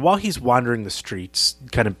can. And while he's wandering the streets,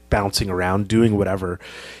 kind of bouncing around, doing whatever,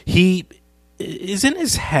 he is in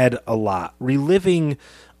his head a lot, reliving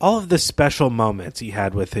all of the special moments he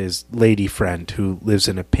had with his lady friend who lives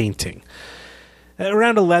in a painting. At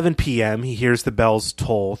around 11 p.m., he hears the bells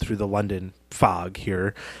toll through the London fog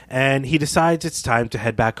here, and he decides it's time to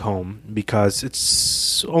head back home because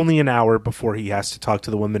it's only an hour before he has to talk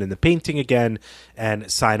to the woman in the painting again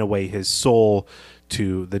and sign away his soul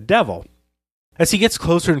to the devil. As he gets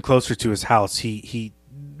closer and closer to his house, he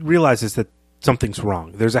realizes that something's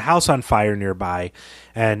wrong. There's a house on fire nearby,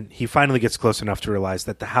 and he finally gets close enough to realize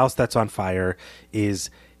that the house that's on fire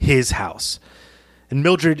is his house. And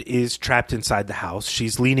Mildred is trapped inside the house.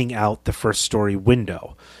 She's leaning out the first-story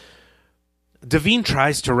window. Devine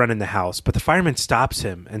tries to run in the house, but the fireman stops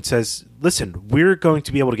him and says, "Listen, we're going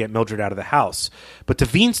to be able to get Mildred out of the house." But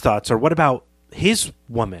Devine's thoughts are, what about his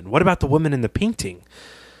woman? What about the woman in the painting?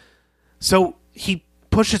 So he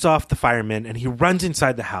pushes off the fireman and he runs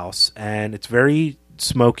inside the house, and it's very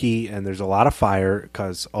smoky and there's a lot of fire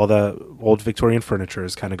because all the old Victorian furniture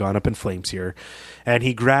has kind of gone up in flames here. And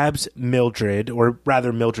he grabs Mildred, or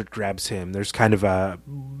rather Mildred grabs him. There's kind of a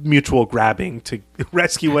mutual grabbing to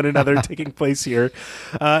rescue one another taking place here.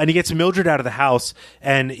 And he gets Mildred out of the house,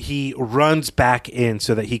 and he runs back in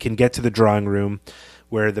so that he can get to the drawing room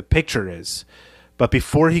where the picture is. But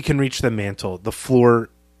before he can reach the mantel, the floor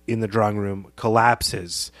in the drawing room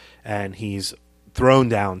collapses, and he's thrown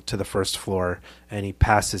down to the first floor, and he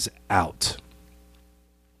passes out.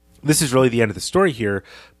 This is really the end of the story here,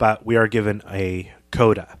 but we are given a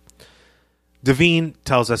coda. Devine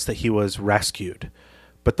tells us that he was rescued,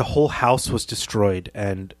 but the whole house was destroyed,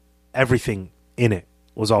 and everything in it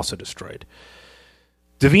was also destroyed.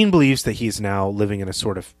 Devine believes that he is now living in a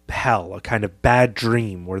sort of hell, a kind of bad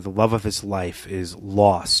dream where the love of his life is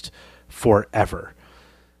lost forever.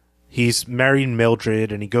 He's married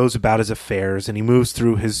Mildred, and he goes about his affairs, and he moves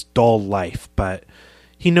through his dull life, but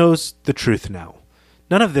he knows the truth now.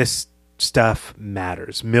 None of this stuff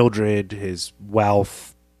matters. Mildred, his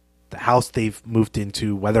wealth, the house they've moved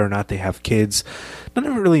into, whether or not they have kids, none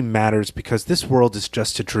of it really matters because this world is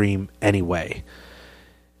just a dream anyway.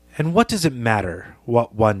 And what does it matter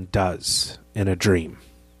what one does in a dream?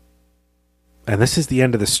 And this is the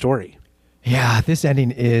end of the story. Yeah, this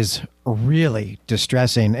ending is really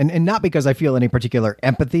distressing. And not because I feel any particular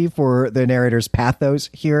empathy for the narrator's pathos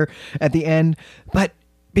here at the end, but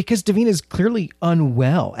because Devine is clearly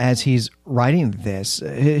unwell as he's writing this.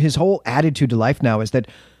 His whole attitude to life now is that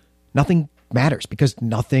nothing matters because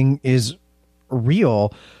nothing is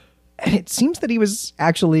real. And it seems that he was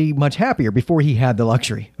actually much happier before he had the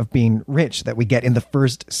luxury of being rich that we get in the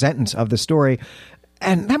first sentence of the story.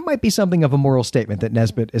 And that might be something of a moral statement that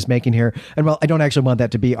Nesbitt is making here. And while I don't actually want that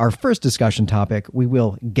to be our first discussion topic, we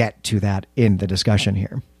will get to that in the discussion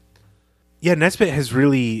here. Yeah, Nesbitt has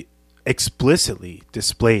really explicitly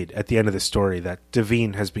displayed at the end of the story that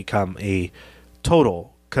Devine has become a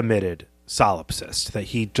total committed solipsist, that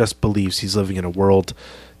he just believes he's living in a world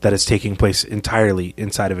that is taking place entirely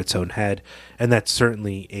inside of its own head. And that's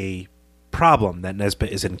certainly a problem that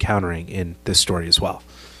Nesbitt is encountering in this story as well.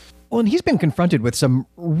 Well, and he's been confronted with some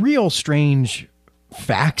real strange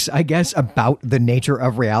facts, I guess, about the nature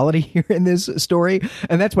of reality here in this story.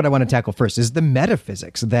 And that's what I want to tackle first, is the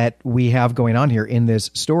metaphysics that we have going on here in this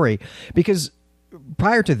story. Because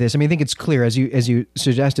prior to this, I mean, I think it's clear, as you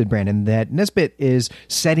suggested, Brandon, that Nesbitt is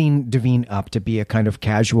setting Devine up to be a kind of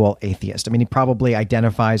casual atheist. I mean, he probably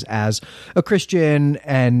identifies as a Christian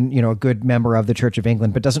and, a good member of the Church of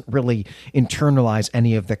England, but doesn't really internalize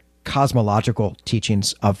any of the cosmological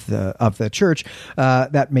teachings of the church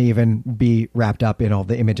that may even be wrapped up in all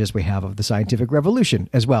the images we have of the scientific revolution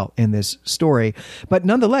as well in this story. But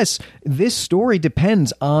nonetheless, this story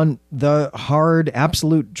depends on the hard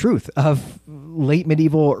absolute truth of late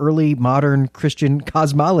medieval, early modern Christian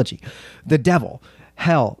cosmology. The devil,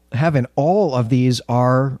 hell, heaven, all of these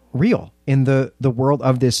are real in the world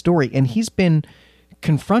of this story. And he's been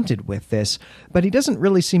confronted with this, but he doesn't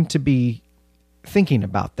really seem to be thinking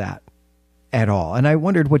about that at all. And I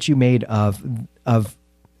wondered what you made of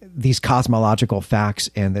these cosmological facts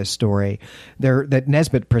in this story. That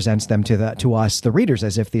Nesbitt presents them to us, the readers,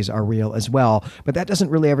 as if these are real as well. But that doesn't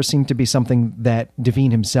really ever seem to be something that Devine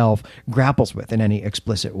himself grapples with in any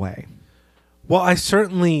explicit way. Well, I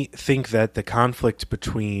certainly think that the conflict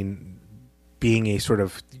between being a sort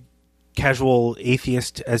of casual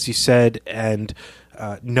atheist, as you said, and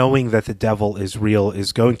knowing that the devil is real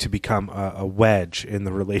is going to become a wedge in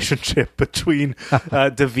the relationship between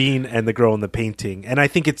Devine and the girl in the painting. And I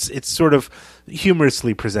think it's sort of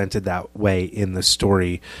humorously presented that way in the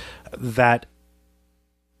story, that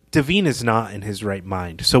Devine is not in his right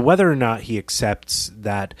mind. So whether or not he accepts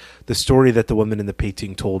that the story that the woman in the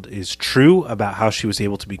painting told is true about how she was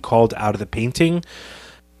able to be called out of the painting,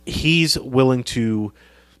 he's willing to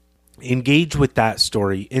engage with that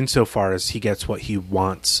story insofar as he gets what he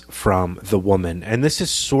wants from the woman. And this is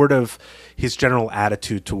sort of his general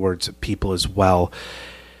attitude towards people as well.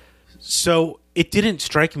 So it didn't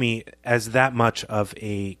strike me as that much of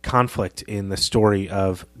a conflict in the story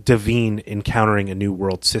of Devine encountering a new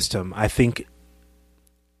world system. I think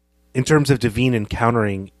in terms of Devine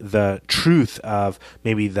encountering the truth of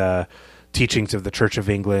maybe the teachings of the Church of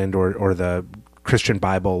England or the Christian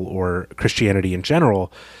Bible or Christianity in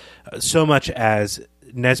general, so much as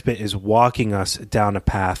Nesbitt is walking us down a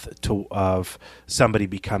path of somebody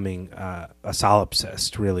becoming a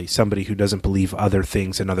solipsist, really, somebody who doesn't believe other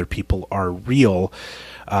things and other people are real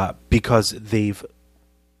because they've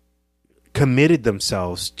committed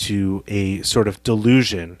themselves to a sort of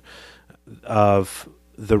delusion of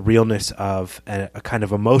the realness of a kind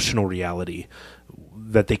of emotional reality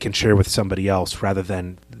that they can share with somebody else rather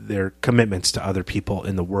than their commitments to other people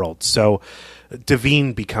in the world. So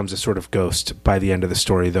Devine becomes a sort of ghost by the end of the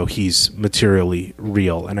story, though he's materially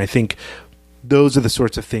real. And I think those are the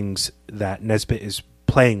sorts of things that Nesbitt is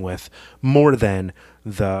playing with more than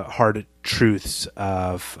the hard truths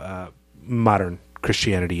of modern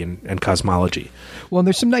Christianity and cosmology. Well, and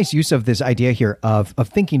there's some nice use of this idea here of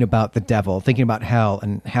thinking about the devil, thinking about hell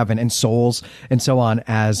and heaven and souls and so on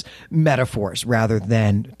as metaphors rather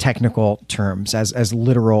than technical terms, as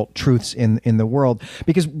literal truths in the world.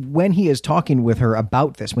 Because when he is talking with her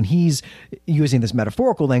about this, when he's using this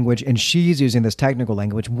metaphorical language and she's using this technical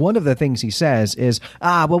language, one of the things he says is,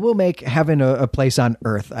 well, we'll make heaven a place on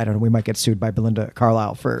earth. I don't know, we might get sued by Belinda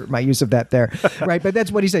Carlisle for my use of that there, right? But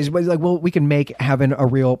that's what he says. He's like, well, we can make heaven a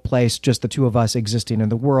real place, just the two of us existing in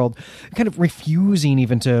the world, kind of refusing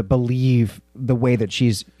even to believe the way that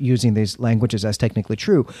she's using these languages as technically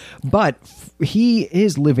true. But he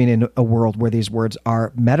is living in a world where these words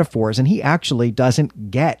are metaphors, and he actually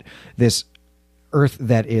doesn't get this earth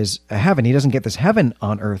that is a heaven. He doesn't get this heaven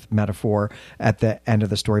on earth metaphor at the end of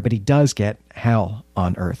the story, but he does get hell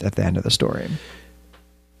on earth at the end of the story.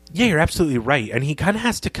 Yeah, you're absolutely right. And he kind of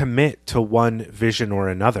has to commit to one vision or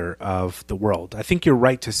another of the world. I think you're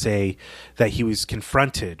right to say that he was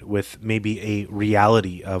confronted with maybe a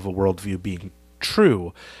reality of a worldview being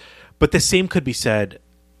true, but the same could be said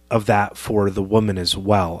of that for the woman as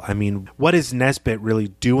well. I mean, what is Nesbit really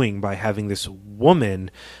doing by having this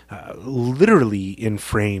woman literally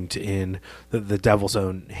enframed in the devil's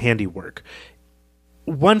own handiwork?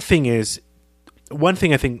 One thing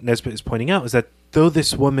I think Nesbit is pointing out is that though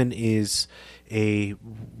this woman is a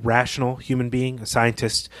rational human being, a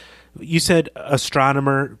scientist, you said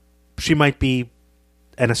astronomer, she might be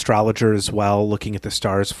an astrologer as well, looking at the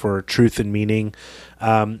stars for truth and meaning.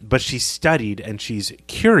 But she's studied and she's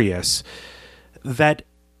curious that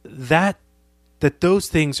those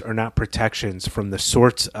things are not protections from the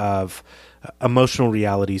sorts of emotional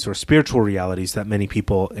realities or spiritual realities that many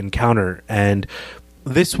people encounter. And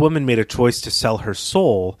this woman made a choice to sell her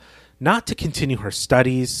soul, not to continue her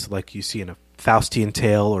studies like you see in a Faustian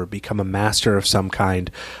tale or become a master of some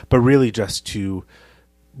kind, but really just to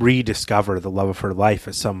rediscover the love of her life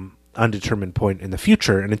at some undetermined point in the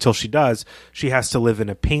future. And until she does, she has to live in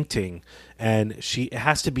a painting, and it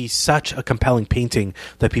has to be such a compelling painting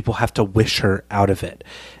that people have to wish her out of it.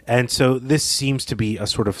 And so this seems to be a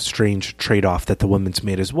sort of strange trade-off that the woman's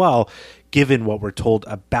made as well, given what we're told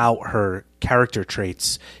about her character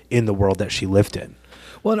traits in the world that she lived in.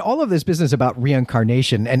 Well, and all of this business about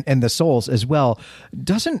reincarnation and the souls as well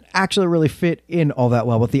doesn't actually really fit in all that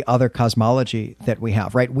well with the other cosmology that we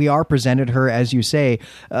have, right? We are presented her, as you say,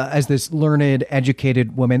 as this learned,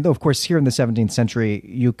 educated woman. Though, of course, here in the 17th century,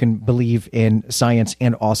 you can believe in science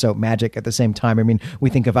and also magic at the same time. I mean,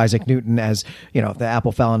 we think of Isaac Newton as, the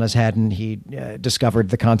apple fell on his head and he discovered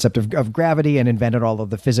the concept of gravity and invented all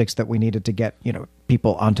of the physics that we needed to get,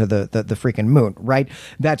 people onto the freaking moon, right?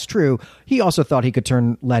 That's true. He also thought he could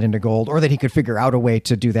turn lead into gold, or that he could figure out a way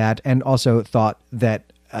to do that, and also thought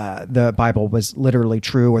that the Bible was literally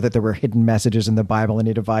true, or that there were hidden messages in the Bible, and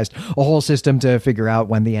he devised a whole system to figure out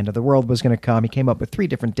when the end of the world was going to come. He came up with 3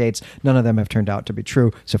 different dates. None of them have turned out to be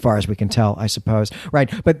true, so far as we can tell, I suppose.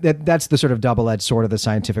 Right? But that's the sort of double-edged sword of the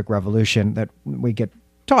scientific revolution that we get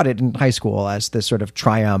taught it in high school as this sort of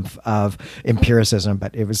triumph of empiricism,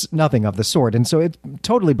 but it was nothing of the sort. And so it's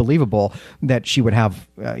totally believable that she would have,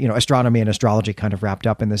 astronomy and astrology kind of wrapped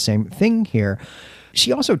up in the same thing here.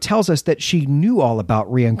 She also tells us that she knew all about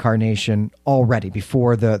reincarnation already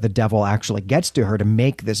before the devil actually gets to her to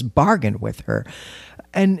make this bargain with her.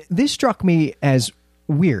 And this struck me as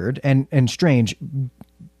weird and strange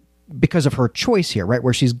because of her choice here, right?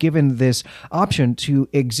 Where she's given this option to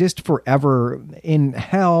exist forever in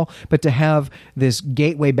hell, but to have this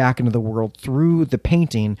gateway back into the world through the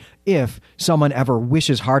painting if someone ever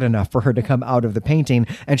wishes hard enough for her to come out of the painting.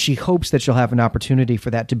 And she hopes that she'll have an opportunity for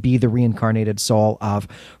that to be the reincarnated soul of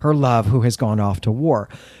her love who has gone off to war.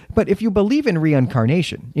 But if you believe in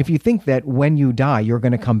reincarnation, if you think that when you die, you're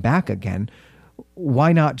going to come back again,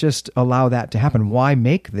 why not just allow that to happen? Why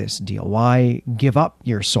make this deal? Why give up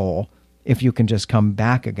your soul if you can just come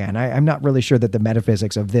back again? I'm not really sure that the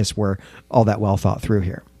metaphysics of this were all that well thought through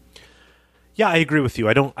here. Yeah, I agree with you.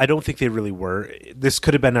 I don't think they really were. This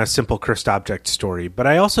could have been a simple cursed object story, but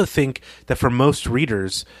I also think that for most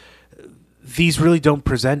readers, these really don't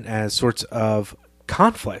present as sorts of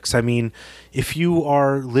conflicts. I mean, if you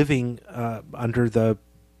are living under the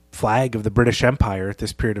flag of the British Empire at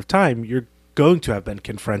this period of time, you're going to have been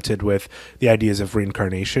confronted with the ideas of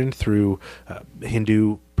reincarnation through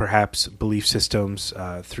Hindu, perhaps, belief systems,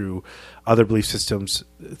 through other belief systems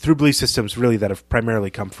really that have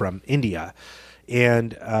primarily come from India.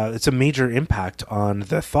 And it's a major impact on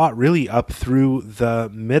the thought really up through the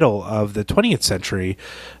middle of the 20th century.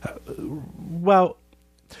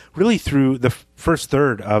 Really through the first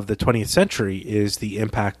third of the 20th century is the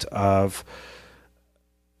impact of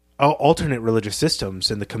alternate religious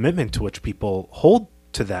systems and the commitment to which people hold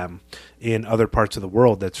to them in other parts of the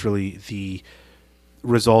world. That's really the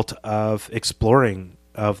result of exploring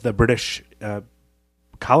of the British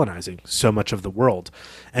colonizing so much of the world.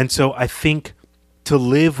 And so I think to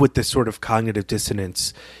live with this sort of cognitive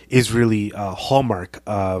dissonance is really a hallmark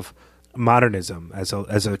of modernism as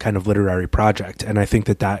a kind of literary project. And I think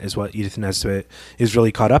that is what Edith Nesbit is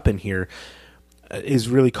really caught up in here. is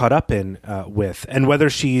really caught up in with, and whether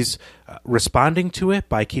she's responding to it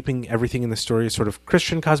by keeping everything in the story sort of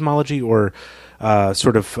Christian cosmology or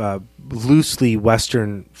sort of loosely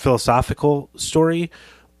Western philosophical story,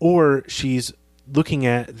 or she's looking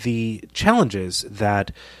at the challenges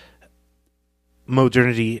that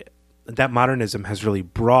modernism has really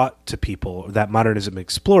brought to people, that modernism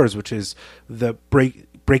explores, which is the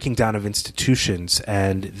breaking down of institutions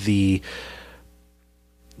and the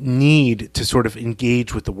need to sort of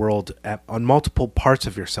engage with the world on multiple parts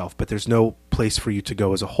of yourself, but there's no place for you to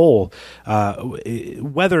go as a whole.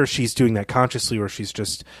 Whether she's doing that consciously or she's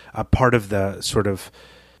just a part of the sort of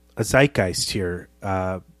a zeitgeist here,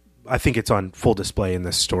 I think it's on full display in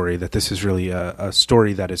this story that this is really a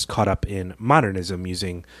story that is caught up in modernism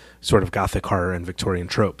using sort of Gothic horror and Victorian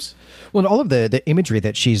tropes. Well, and all of the imagery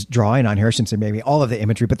that she's drawing on here, since maybe all of the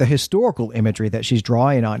imagery, but the historical imagery that she's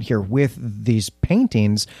drawing on here with these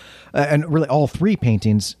paintings, and really all three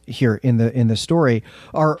paintings here in the story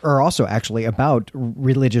are also actually about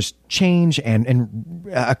religious change and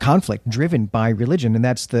a conflict driven by religion, and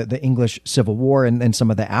that's the English Civil War and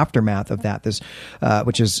some of the aftermath of that. This,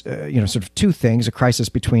 which is sort of two things: a crisis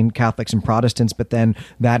between Catholics and Protestants, but then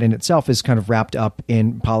that in itself is kind of wrapped up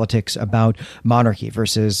in politics about monarchy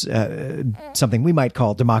versus something we might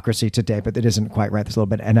call democracy today, but it isn't quite right. It's a little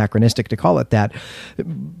bit anachronistic to call it that.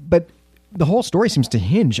 But the whole story seems to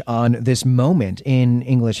hinge on this moment in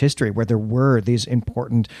English history where there were these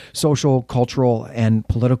important social, cultural, and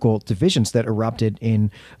political divisions that erupted in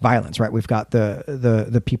violence, right? We've got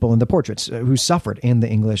the people in the portraits who suffered in the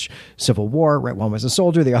English Civil War, right? One was a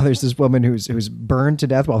soldier. The other is this woman who's burned to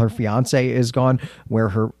death while her fiance is gone. Where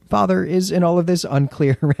her father is in all of this,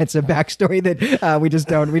 unclear. It's a backstory that we just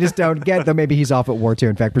don't get, though maybe he's off at war too.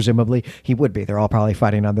 In fact, presumably he would be. They're all probably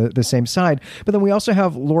fighting on the same side. But then we also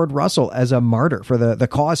have Lord Russell as a martyr for the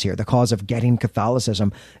cause here, the cause of getting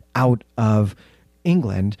Catholicism out of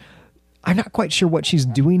England. I'm not quite sure what she's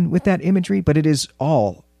doing with that imagery, but it is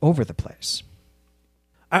all over the place.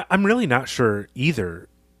 I'm really not sure either.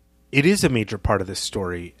 It is a major part of this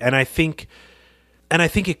story, and I think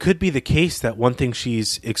it could be the case that one thing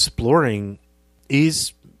she's exploring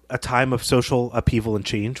is a time of social upheaval and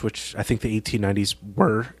change, which I think the 1890s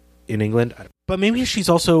were in England. But maybe she's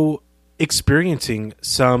also experiencing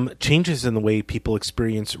some changes in the way people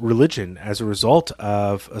experience religion as a result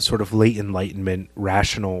of a sort of late Enlightenment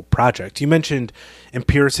rational project. You mentioned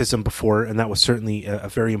empiricism before, and that was certainly a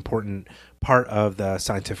very important part of the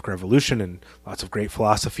scientific revolution, and lots of great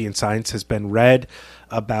philosophy and science has been read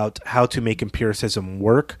about how to make empiricism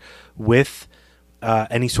work with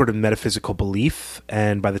any sort of metaphysical belief.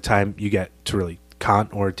 And by the time you get to really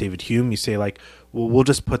Kant or David Hume, you say like, well, we'll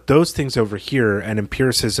just put those things over here, and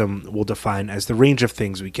empiricism will define as the range of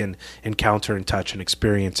things we can encounter and touch and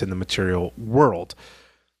experience in the material world.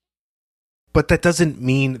 But that doesn't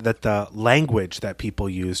mean that the language that people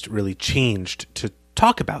used really changed to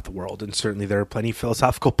talk about the world. And certainly there are plenty of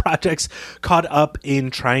philosophical projects caught up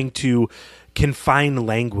in trying to confine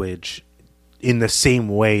language in the same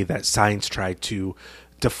way that science tried to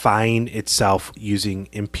define itself using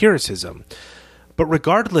empiricism. But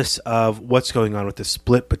regardless of what's going on with the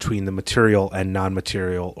split between the material and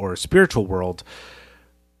non-material or spiritual world,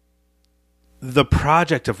 the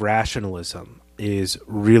project of rationalism is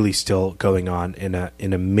really still going on in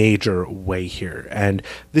a major way here. And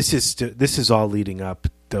this is all leading up,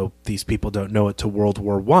 though these people don't know it, to World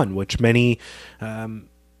War I, which many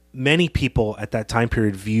people at that time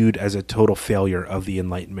period viewed as a total failure of the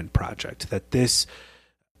Enlightenment project. That this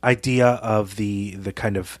idea of the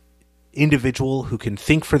kind of individual who can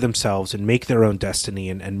think for themselves and make their own destiny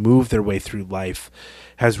and move their way through life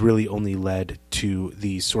has really only led to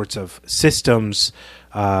these sorts of systems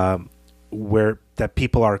where that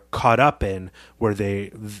people are caught up in, where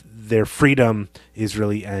their freedom is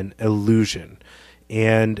really an illusion.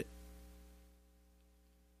 And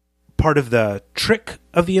part of the trick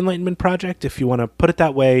of the Enlightenment project, if you want to put it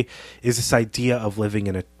that way, is this idea of living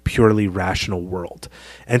in a purely rational world.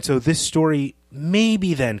 And so this story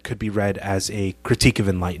maybe then could be read as a critique of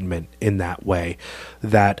Enlightenment in that way,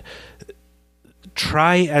 that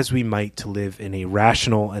try as we might to live in a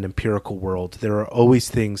rational and empirical world, there are always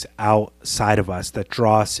things outside of us that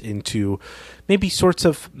draw us into maybe sorts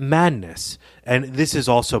of madness. And this is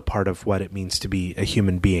also part of what it means to be a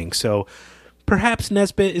human being. So perhaps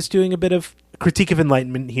Nesbit is doing a bit of critique of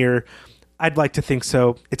Enlightenment here. I'd like to think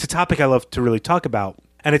so. It's a topic I love to really talk about.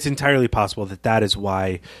 And it's entirely possible that that is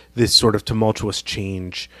why this sort of tumultuous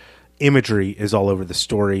change imagery is all over the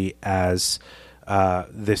story, as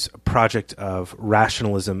this project of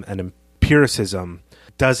rationalism and empiricism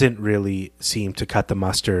doesn't really seem to cut the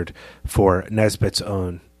mustard for Nesbit's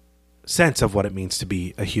own sense of what it means to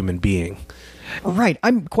be a human being. Right.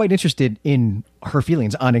 I'm quite interested in her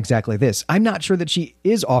feelings on exactly this. I'm not sure that she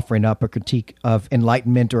is offering up a critique of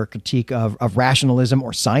enlightenment or a critique of rationalism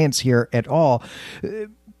or science here at all.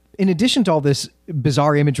 In addition to all this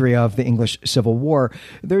bizarre imagery of the English Civil War,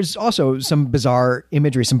 there's also some bizarre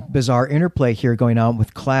imagery, some bizarre interplay here going on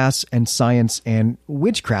with class and science and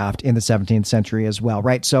witchcraft in the 17th century as well,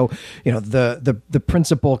 right? So, the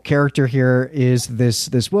principal character here is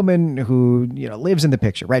this woman who, lives in the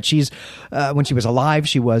picture, right? She's, when she was alive,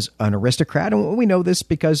 she was an aristocrat. And we know this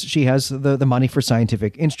because she has the money for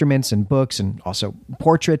scientific instruments and books and also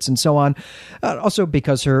portraits and so on. Also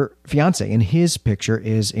because her fiance in his picture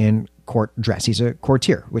is in court dress. He's a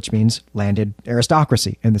courtier, which means landed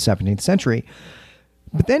aristocracy in the 17th century.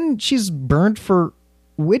 But then she's burned for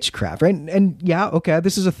witchcraft, right? And yeah, okay,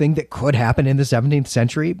 this is a thing that could happen in the 17th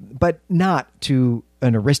century, but not to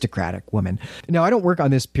an aristocratic woman. Now, I don't work on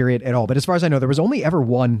this period at all, but as far as I know, there was only ever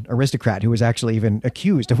one aristocrat who was actually even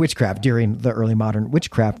accused of witchcraft during the early modern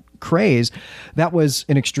witchcraft craze. That was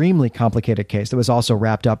an extremely complicated case that was also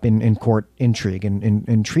wrapped up in court intrigue and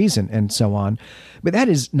in treason and so on. But that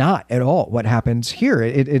is not at all what happens here.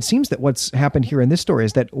 It seems that what's happened here in this story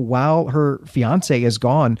is that while her fiance is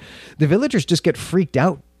gone, the villagers just get freaked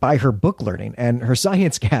out by her book learning and her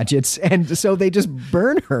science gadgets. And so they just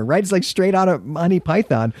burn her, right? It's like straight out of Monty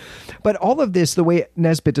Python. But all of this, the way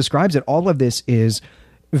Nesbit describes it, all of this is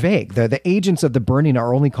vague. The agents of the burning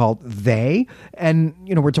are only called they. And,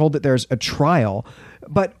 we're told that there's a trial.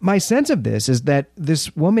 But my sense of this is that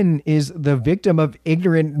this woman is the victim of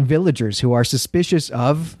ignorant villagers who are suspicious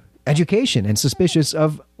of education and suspicious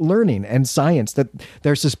of learning and science, that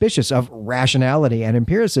they're suspicious of rationality and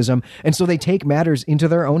empiricism. And so they take matters into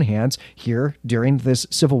their own hands here during this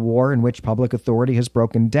civil war in which public authority has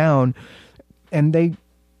broken down, and they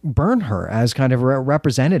burn her as kind of a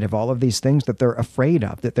representative of all of these things that they're afraid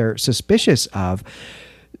of, that they're suspicious of.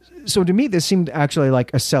 So to me, this seemed actually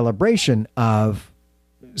like a celebration of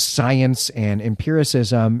science and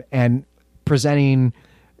empiricism and presenting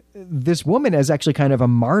this woman as actually kind of a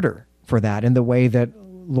martyr for that, in the way that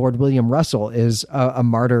Lord William Russell is a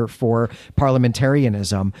martyr for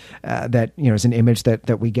parliamentarianism. That is an image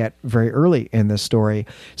that we get very early in this story.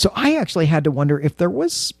 So I actually had to wonder if there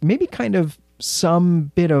was maybe kind of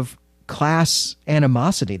some bit of class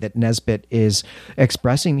animosity that Nesbit is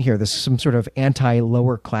expressing here. This some sort of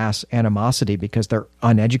anti-lower class animosity because they're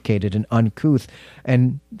uneducated and uncouth,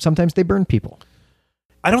 and sometimes they burn people.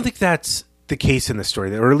 I don't think that's the case in the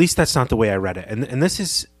story, or at least that's not the way I read it. And this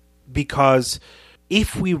is because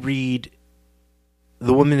if we read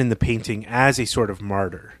the woman in the painting as a sort of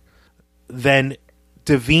martyr, then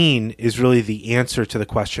Devine is really the answer to the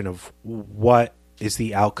question of what is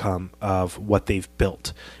the outcome of what they've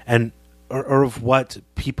built, and or of what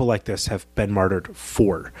people like this have been martyred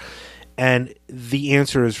for. And the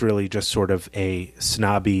answer is really just sort of a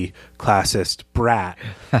snobby, classist brat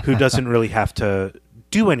who doesn't really have to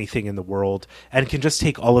do anything in the world and can just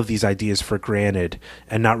take all of these ideas for granted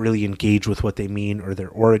and not really engage with what they mean or their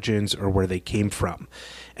origins or where they came from.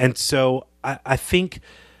 And so I think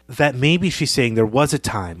that maybe she's saying there was a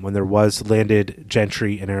time when there was landed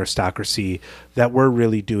gentry and aristocracy that were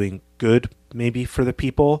really doing good maybe for the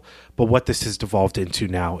people, but what this has devolved into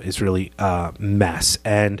now is really a mess.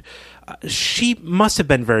 And she must have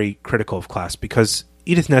been very critical of class, because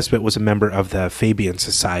Edith Nesbit was a member of the Fabian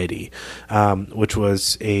Society, which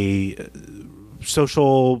was a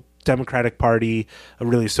social democratic party, a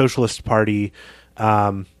really socialist party,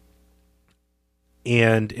 and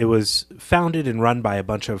it was founded and run by a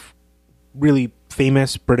bunch of really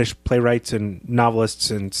famous British playwrights and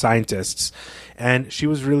novelists and scientists, and she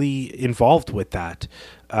was really involved with that.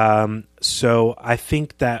 So I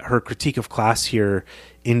think that her critique of class here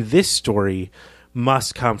in this story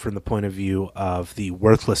must come from the point of view of the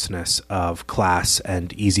worthlessness of class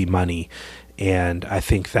and easy money. And I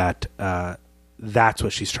think that that's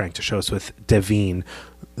what she's trying to show us with Devine,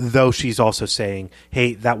 though she's also saying,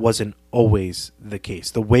 hey, that wasn't always the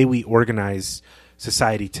case. The way we organize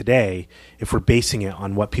society today, if we're basing it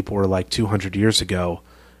on what people were like 200 years ago,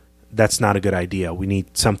 that's not a good idea. We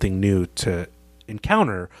need something new to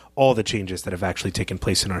encounter all the changes that have actually taken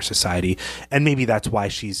place in our society. And maybe that's why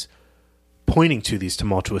she's pointing to these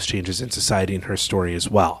tumultuous changes in society in her story as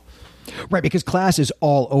well. Right, because class is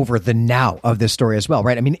all over the now of this story as well,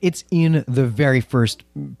 right? I mean, it's in the very first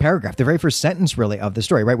paragraph, the very first sentence, really, of the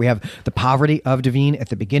story, right? We have the poverty of Devine at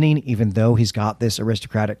the beginning, even though he's got this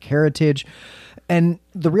aristocratic heritage. And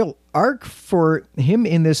the real arc for him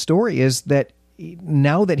in this story is that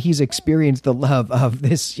now that he's experienced the love of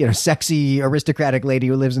this, sexy aristocratic lady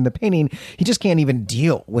who lives in the painting, he just can't even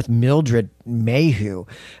deal with Mildred Mayhew.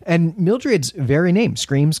 And Mildred's very name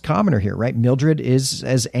screams commoner here, right? Mildred is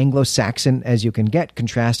as Anglo-Saxon as you can get,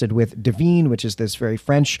 contrasted with Devine, which is this very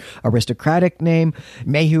French aristocratic name.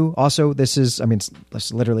 Mayhew, also,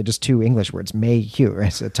 it's literally just two English words, Mayhew.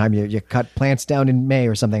 Right? So the time you cut plants down in May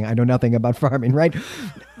or something. I know nothing about farming, right?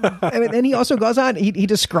 And then he also goes on, he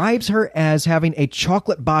describes her as having a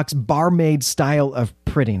chocolate box barmaid style of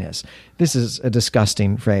prettiness. This is a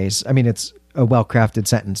disgusting phrase. I mean, it's a well-crafted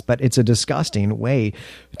sentence, but it's a disgusting way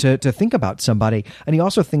to think about somebody. And he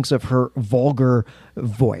also thinks of her vulgar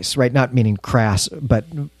voice, right? Not meaning crass, but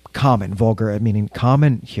common, vulgar, meaning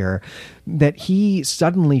common here, that he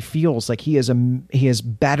suddenly feels like he is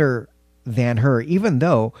better than her, even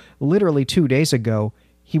though literally 2 days ago,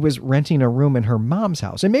 he was renting a room in her mom's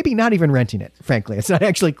house, and maybe not even renting it. Frankly, it's not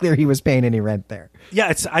actually clear he was paying any rent there.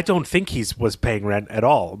 Yeah, I don't think he was paying rent at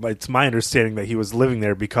all. It's my understanding that he was living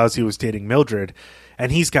there because he was dating Mildred,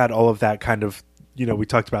 and he's got all of that kind of, we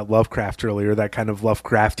talked about Lovecraft earlier, that kind of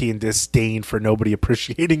Lovecraftian disdain for nobody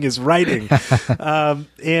appreciating his writing.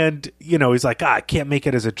 And, he's like, I can't make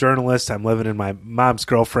it as a journalist. I'm living in my mom's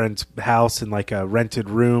girlfriend's house in like a rented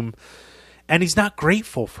room. And he's not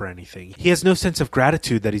grateful for anything. He has no sense of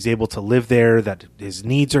gratitude that he's able to live there, that his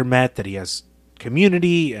needs are met, that he has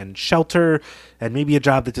community and shelter, and maybe a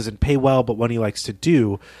job that doesn't pay well, but one he likes to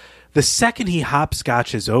do. The second he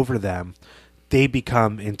hopscotches over them, they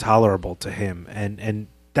become intolerable to him. And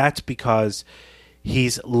that's because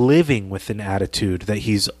he's living with an attitude that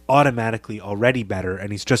he's automatically already better,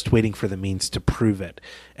 and he's just waiting for the means to prove it.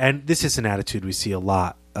 And this is an attitude we see a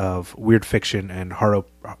lot of weird fiction and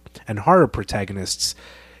horror protagonists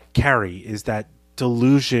carry, is that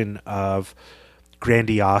delusion of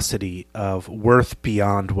grandiosity, of worth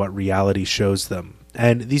beyond what reality shows them.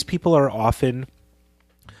 And these people are often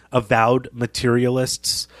avowed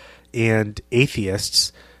materialists and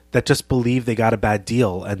atheists that just believe they got a bad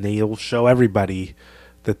deal, and they'll show everybody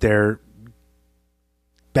that they're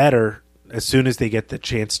better as soon as they get the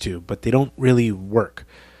chance to, but they don't really work.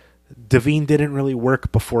 Devine didn't really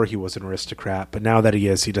work before he was an aristocrat, but now that he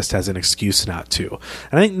is, he just has an excuse not to.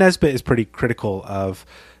 And I think Nesbit is pretty critical of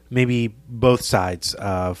maybe both sides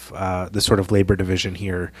of the sort of labor division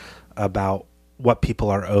here about what people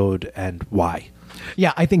are owed and why.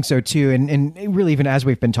 Yeah, I think so too. And really, even as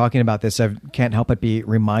we've been talking about this, I can't help but be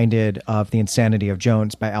reminded of The Insanity of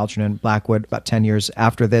Jones by Algernon Blackwood about 10 years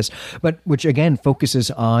after this, but which again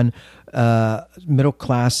focuses on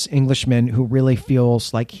middle-class Englishman who really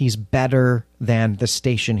feels like he's better than the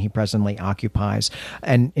station he presently occupies.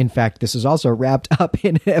 And in fact, this is also wrapped up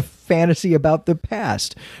in a fantasy about the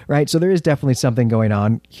past, right? So there is definitely something going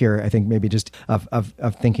on here, I think, maybe just of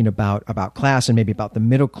thinking about class, and maybe about the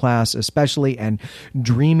middle class especially, and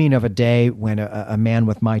dreaming of a day when a man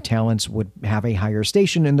with my talents would have a higher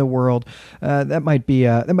station in the world. That might be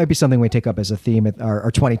something we take up as a theme at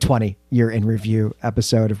our 2020 year in review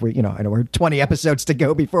episode. If we, I know we're 20 episodes to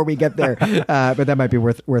go before we get there, but that might be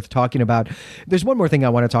worth talking about. There's one more thing I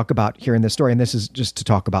want to talk about here in this story, and this is just to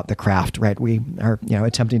talk about the craft, right? We are,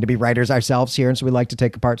 attempting to be writers ourselves here, and so we like to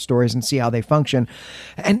take apart stories and see how they function.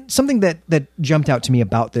 And something that jumped out to me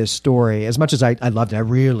about this story, as much as I loved it, I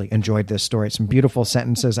really enjoyed this story. Some beautiful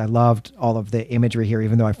sentences. I loved all of the imagery here,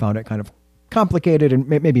 even though I found it kind of complicated and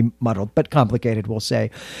maybe muddled, but complicated, we'll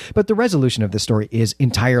say. But the resolution of this story is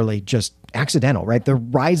entirely just accidental, right? The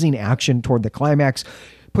rising action toward the climax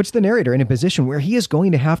puts the narrator in a position where he is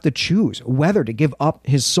going to have to choose whether to give up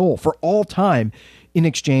his soul for all time in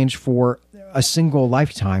exchange for a single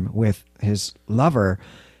lifetime with his lover.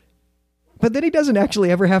 But then he doesn't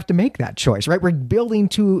actually ever have to make that choice, right? We're building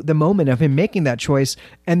to the moment of him making that choice,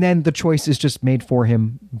 and then the choice is just made for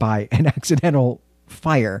him by an accidental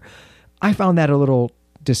fire. I found that a little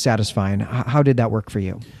dissatisfying. How did that work for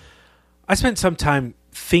you? I spent some time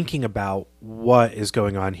thinking about what is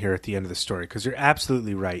going on here at the end of the story, because you're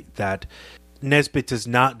absolutely right that Nesbit does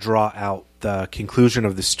not draw out the conclusion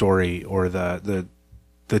of the story or the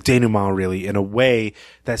denouement really in a way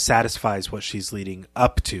that satisfies what she's leading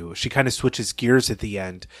up to. She kind of switches gears at the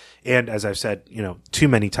end, and as I've said, too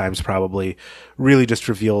many times probably, really just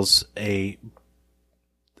reveals that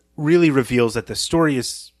the story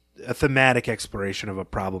is a thematic exploration of a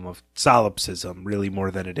problem of solipsism, really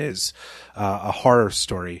more than it is a horror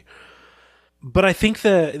story. But I think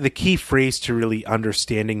the key phrase to really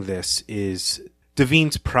understanding this is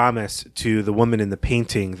Devine's promise to the woman in the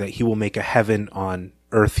painting that he will make a heaven on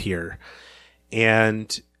earth here.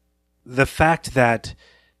 And the fact that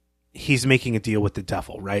he's making a deal with the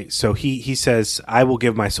devil, right? So he says, I will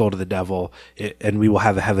give my soul to the devil and we will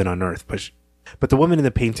have a heaven on earth. But the woman in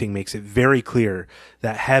the painting makes it very clear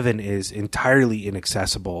that heaven is entirely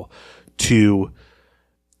inaccessible to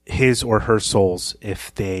his or her souls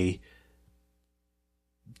if they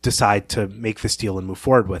decide to make this deal and move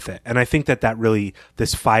forward with it. And I think that really,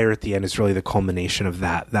 this fire at the end is really the culmination of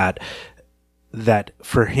that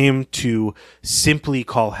for him to simply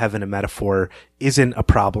call heaven a metaphor isn't a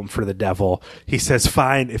problem for the devil. He says,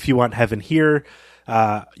 fine, if you want heaven here,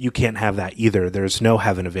 you can't have that either. There's no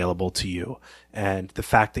heaven available to you. And the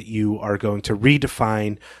fact that you are going to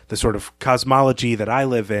redefine the sort of cosmology that I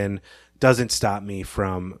live in doesn't stop me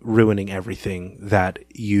from ruining everything that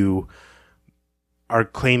you are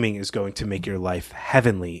claiming is going to make your life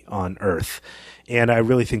heavenly on earth. And I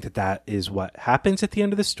really think that is what happens at the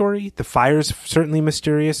end of the story. The fire's certainly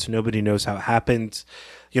mysterious. Nobody knows how it happened.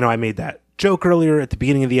 I made that joke earlier at the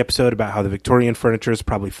beginning of the episode about how the Victorian furniture is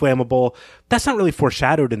probably flammable. That's not really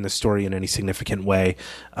foreshadowed in the story in any significant way.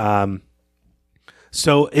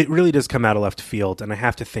 So it really does come out of left field. And I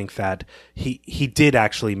have to think that he did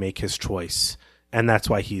actually make his choice. And that's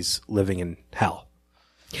why he's living in hell.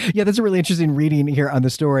 Yeah, that's a really interesting reading here on the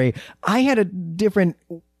story. I had a different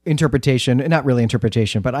interpretation, not really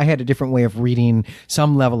interpretation, but I had a different way of reading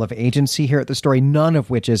some level of agency here at the story, none of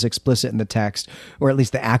which is explicit in the text, or at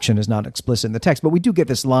least the action is not explicit in the text. But we do get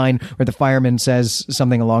this line where the fireman says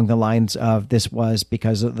something along the lines of, this was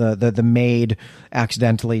because the maid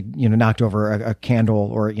accidentally, knocked over a candle,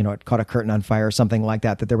 or, it caught a curtain on fire or something like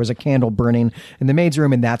that there was a candle burning in the maid's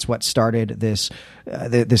room, and that's what started this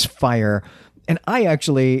fire. And I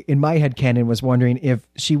actually, in my head canon, was wondering if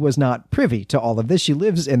she was not privy to all of this. She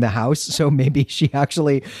lives in the house, so maybe she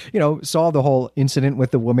actually, saw the whole incident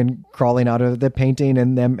with the woman crawling out of the painting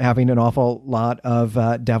and them having an awful lot of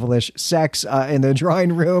devilish sex in the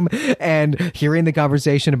drawing room, and hearing the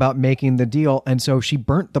conversation about making the deal. And so she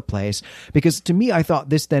burnt the place, because to me, I thought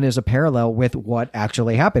this then is a parallel with what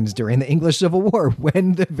actually happens during the English Civil War,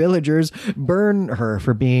 when the villagers burn her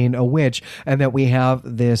for being a witch, and that we have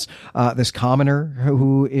this commoner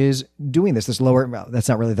who is doing this lower, well, that's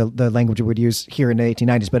not really the language we would use here in the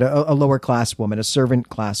 1890s, but a lower class woman, a servant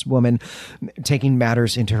class woman, taking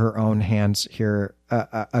matters into her own hands here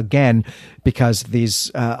again, because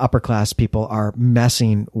these upper class people are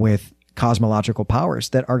messing with cosmological powers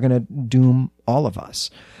that are going to doom all of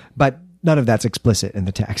us. But none of that's explicit in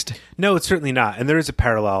the text. No, it's certainly not. And there is a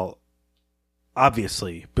parallel,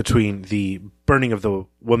 obviously, between the burning of the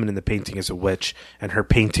woman in the painting as a witch and her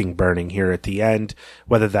painting burning here at the end.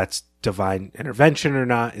 Whether that's divine intervention or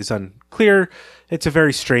not is unclear. It's a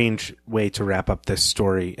very strange way to wrap up this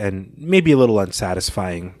story, and maybe a little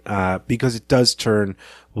unsatisfying, because it does turn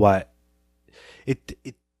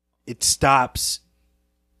it stops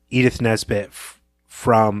Edith Nesbit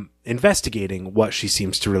from investigating what she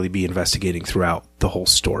seems to really be investigating throughout the whole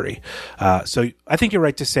story. So I think you're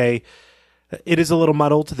right to say it is a little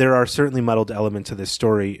muddled. There are certainly muddled elements of this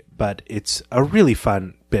story, but it's a really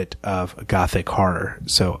fun bit of gothic horror.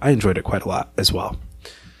 So I enjoyed it quite a lot as well.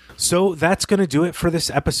 So that's going to do it for this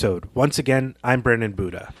episode. Once again, I'm Brandon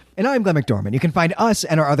Buddha. And I'm Glenn McDormand. You can find us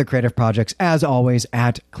and our other creative projects, as always,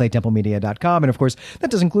 at claytemplemedia.com. And of course,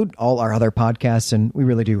 that does include all our other podcasts, and we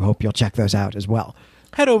really do hope you'll check those out as well.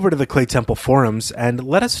 Head over to the Clay Temple forums and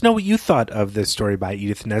let us know what you thought of this story by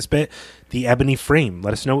Edith Nesbit, The Ebony Frame.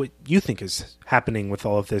 Let us know what you think is happening with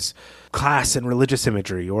all of this class and religious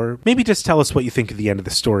imagery, or maybe just tell us what you think the end of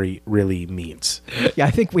the story really means. Yeah,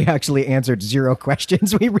 I think we actually answered 0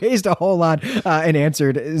 questions. We raised a whole lot and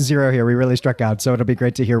answered 0 here. We really struck out, so it'll be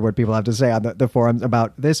great to hear what people have to say on the forums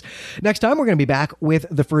about this. Next time, we're going to be back with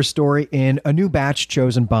the first story in a new batch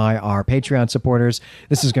chosen by our Patreon supporters.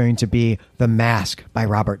 This is going to be The Mask by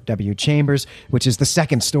Robert W. Chambers, which is the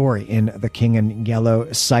second story in the King and Yellow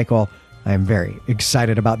cycle. I'm very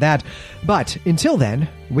excited about that. But until then,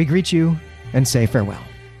 we greet you and say farewell.